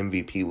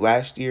MVP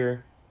last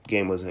year.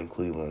 Game was in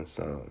Cleveland,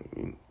 so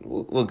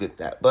we'll get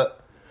that.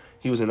 But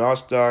he was an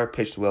All-Star,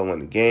 pitched well, won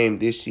the game.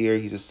 This year,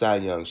 he's a Cy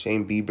Young.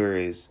 Shane Bieber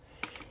is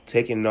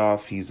taking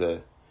off. He's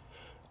a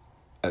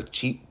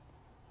cheap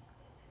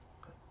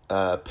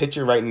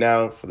pitcher right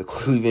now for the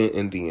Cleveland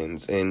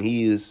Indians, and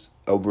he is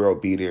a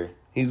world beater.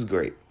 He's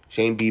great.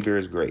 Shane Bieber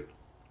is great.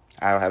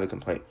 I don't have a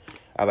complaint.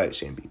 I like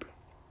Shane Bieber.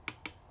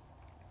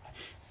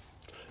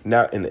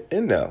 Now, in the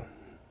NL,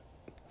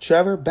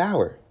 Trevor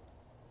Bauer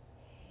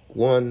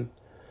won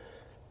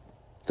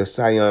the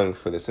Cy Young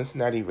for the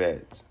Cincinnati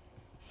Reds.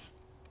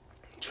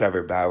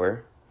 Trevor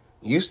Bauer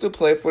used to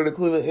play for the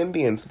Cleveland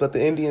Indians, but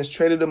the Indians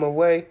traded him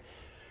away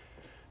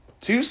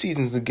 2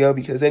 seasons ago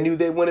because they knew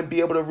they wouldn't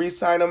be able to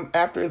re-sign him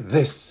after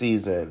this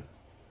season.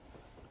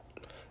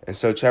 And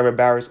so Trevor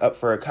Bauer's up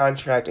for a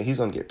contract, and he's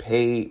going to get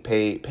paid.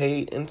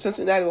 And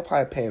Cincinnati will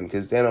probably pay him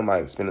because they don't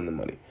mind spending the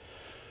money.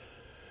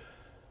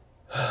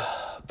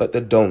 But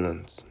the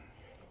Dolans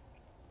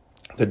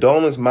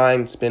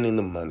mind spending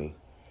the money.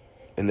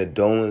 And the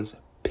Dolans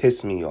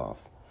piss me off.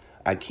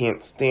 I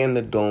can't stand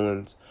the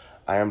Dolans.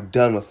 I am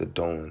done with the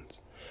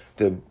Dolans.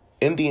 The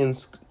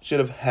Indians should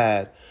have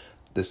had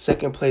the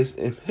second place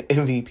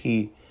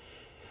MVP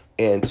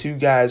and 2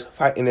 guys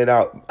fighting it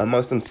out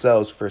amongst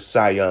themselves for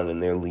Cy Young in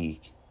their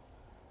league.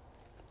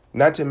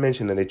 Not to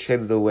mention that they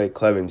traded away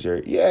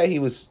Clevenger. Yeah, he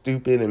was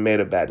stupid and made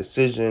a bad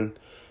decision,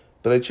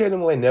 but they traded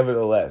him away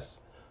nevertheless,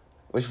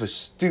 which was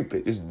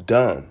stupid. It's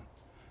dumb.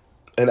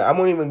 And I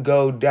won't even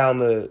go down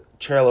the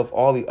trail of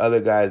all the other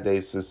guys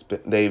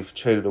they've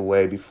traded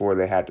away before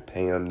they had to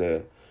pay him.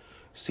 The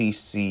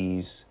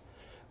CCs,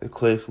 the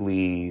Cliff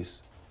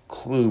Lees,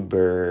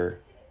 Kluber.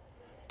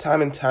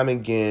 Time and time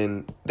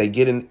again, they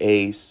get an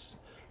ace.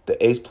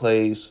 The ace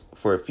plays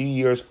for a few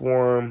years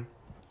for him.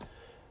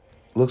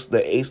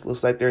 The ace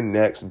looks like their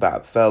next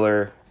Bob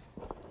Feller,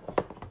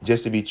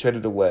 just to be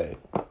traded away.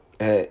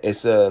 And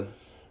it's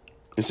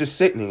just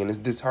sickening and it's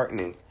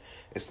disheartening.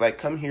 It's like,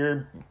 come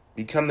here,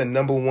 become the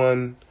number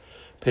 1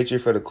 pitcher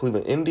for the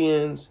Cleveland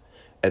Indians,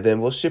 and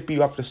then we'll ship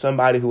you off to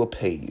somebody who will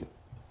pay you.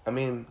 I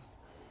mean,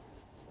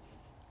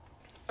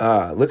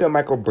 look at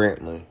Michael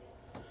Brantley.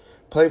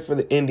 Played for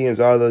the Indians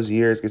all those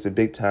years, gets a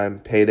big-time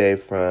payday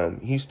from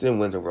Houston,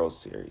 wins a World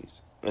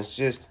Series. It's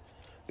just,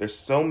 there are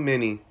so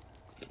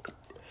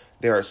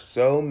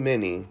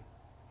many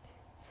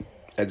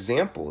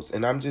examples,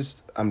 and I'm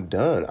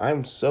done.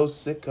 I'm so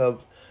sick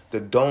of the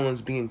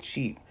Dolans being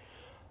cheap.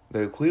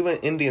 The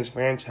Cleveland Indians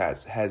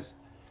franchise has,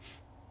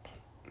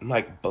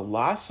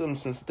 blossomed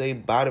since they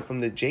bought it from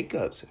the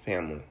Jacobs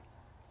family.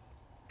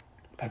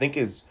 I think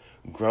it's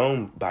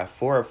grown by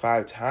 4 or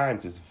 5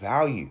 times its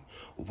value.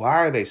 Why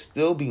are they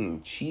still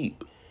being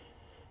cheap?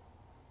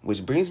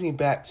 Which brings me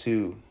back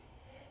to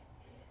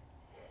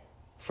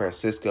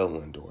Francisco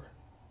Lindor.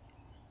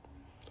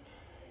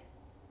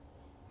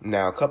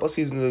 Now, a couple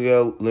seasons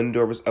ago,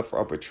 Lindor was up for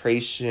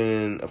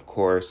arbitration. Of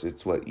course,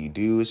 it's what you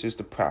do. It's just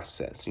a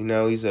process.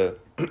 He's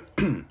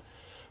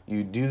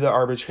you do the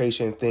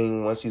arbitration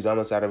thing once he's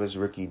almost out of his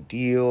rookie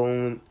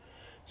deal.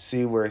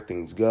 See where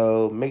things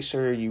go. Make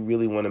sure you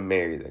really want to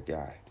marry the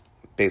guy.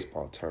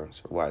 Baseball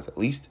terms, wise at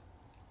least.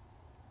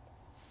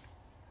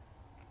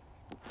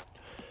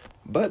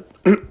 But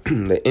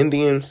the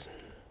Indians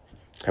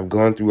have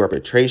gone through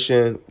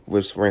arbitration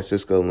with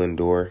Francisco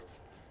Lindor.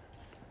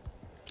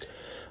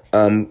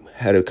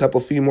 Had a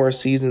few more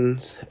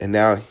seasons, and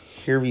now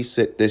here we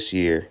sit this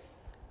year.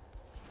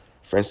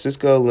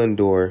 Francisco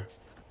Lindor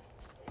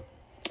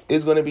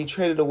is going to be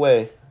traded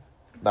away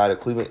by the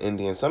Cleveland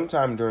Indians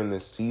sometime during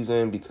this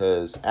season,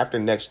 because after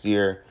next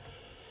year,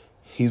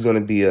 he's going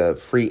to be a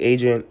free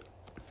agent,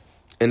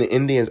 and the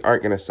Indians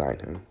aren't going to sign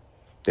him.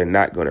 They're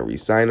not going to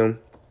re-sign him.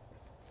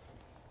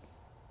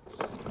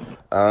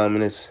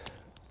 And it's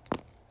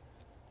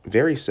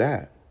very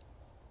sad.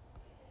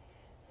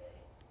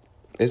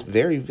 It's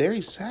very,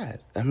 very sad.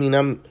 I mean,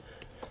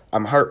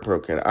 I'm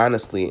heartbroken,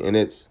 honestly, and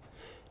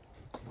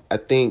I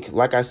think,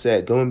 like I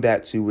said, going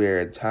back to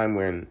a time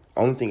when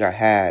only thing I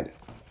had,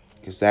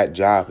 because that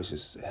job was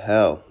just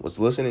hell, was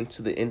listening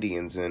to the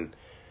Indians and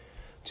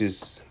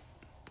just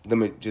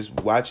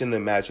watching the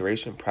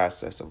maturation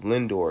process of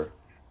Lindor,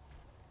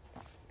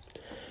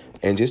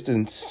 and just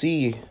to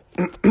see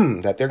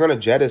that they're going to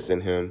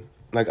jettison him.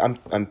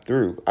 I'm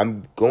through.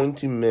 I'm going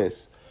to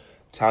miss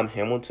Tom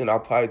Hamilton.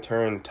 I'll probably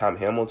turn Tom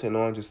Hamilton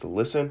on just to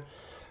listen,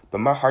 But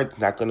my heart's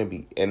not going to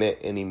be in it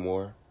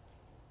anymore.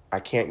 I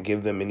can't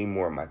give them any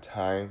more of my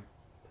time.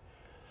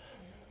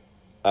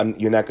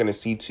 You're not going to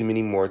see too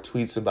many more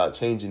tweets about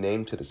changing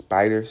name to the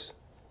Spiders.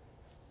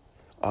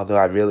 Although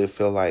I really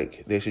feel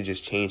like they should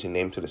just change the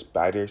name to the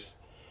Spiders.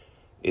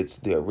 It's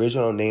the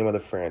original name of the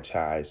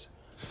franchise,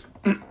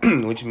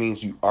 which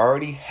means you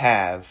already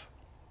have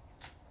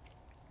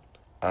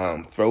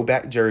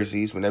throwback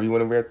jerseys. Whenever you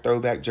want to wear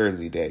throwback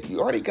jersey day, you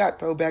already got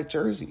throwback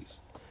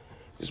jerseys.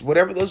 Just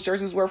whatever those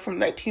jerseys were from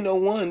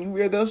 1901, you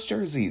wear those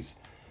jerseys.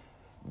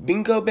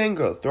 Bingo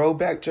bango,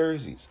 throwback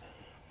jerseys.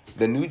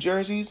 The new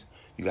jerseys,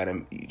 you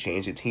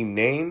change the team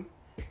name.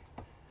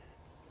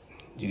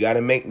 You got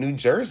to make new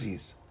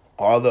jerseys.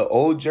 All the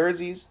old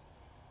jerseys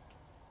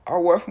are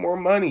worth more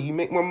money. You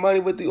make more money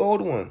with the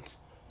old ones.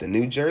 The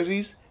new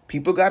jerseys,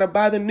 people got to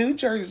buy the new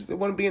jerseys. They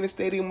want to be in the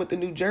stadium with the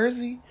new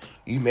jersey.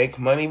 You make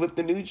money with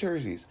the new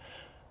jerseys.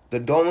 The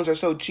Dolans are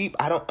so cheap,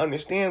 I don't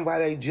understand why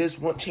they just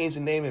want to change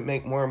the name and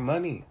make more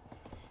money.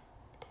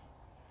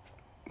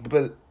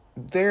 But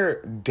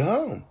they're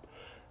dumb.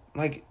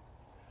 Like,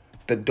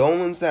 the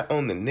Dolans that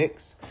own the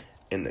Knicks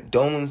and the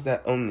Dolans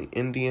that own the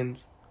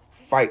Indians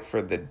fight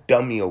for the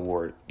dummy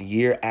award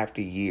year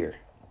after year.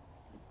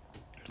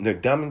 They're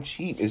dumb and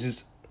cheap. It's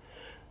just,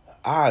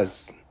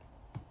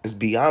 it's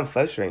beyond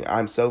frustrating.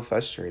 I'm so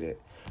frustrated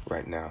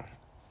right now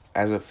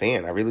as a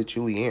fan. I really,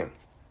 truly am.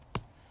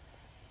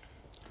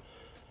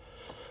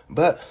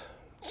 But,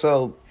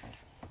 so,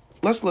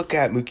 let's look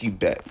at Mookie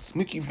Betts.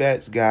 Mookie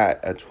Betts got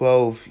a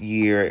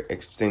 12-year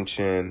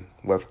extension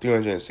worth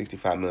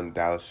 $365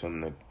 million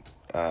from the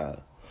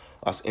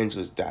Los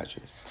Angeles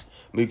Dodgers.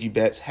 Mookie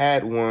Betts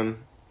had won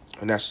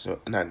not a national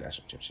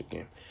championship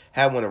game,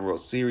 had won a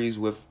World Series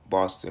with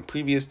Boston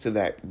previous to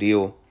that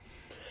deal.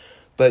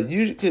 But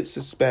you could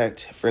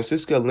suspect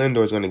Francisco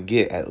Lindor is going to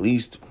get at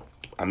least,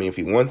 if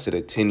he wants it,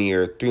 a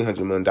 10-year, $300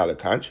 million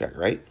contract,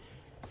 right?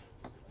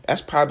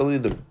 That's probably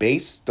the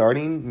base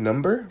starting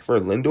number for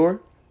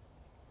Lindor.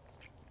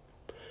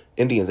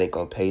 Indians ain't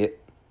going to pay it.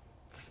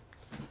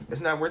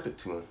 It's not worth it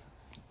to him.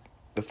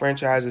 The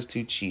franchise is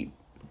too cheap.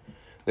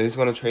 They're just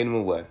going to trade him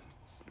away.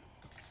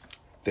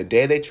 The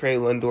day they trade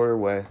Lindor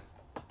away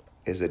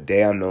is the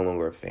day I'm no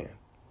longer a fan.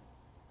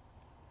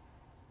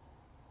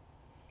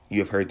 You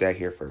have heard that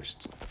here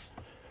first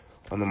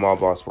on the Mall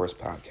Ball Sports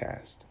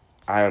Podcast.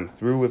 I am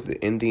through with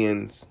the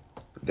Indians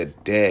the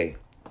day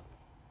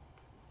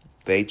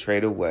they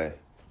trade away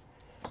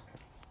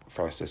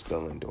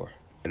Francisco Lindor.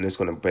 And it's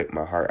going to break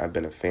my heart. I've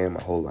been a fan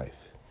my whole life.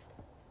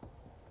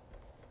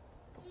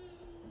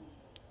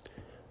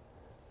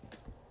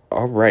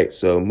 All right,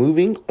 so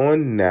moving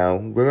on now,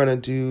 we're going to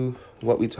do what we talked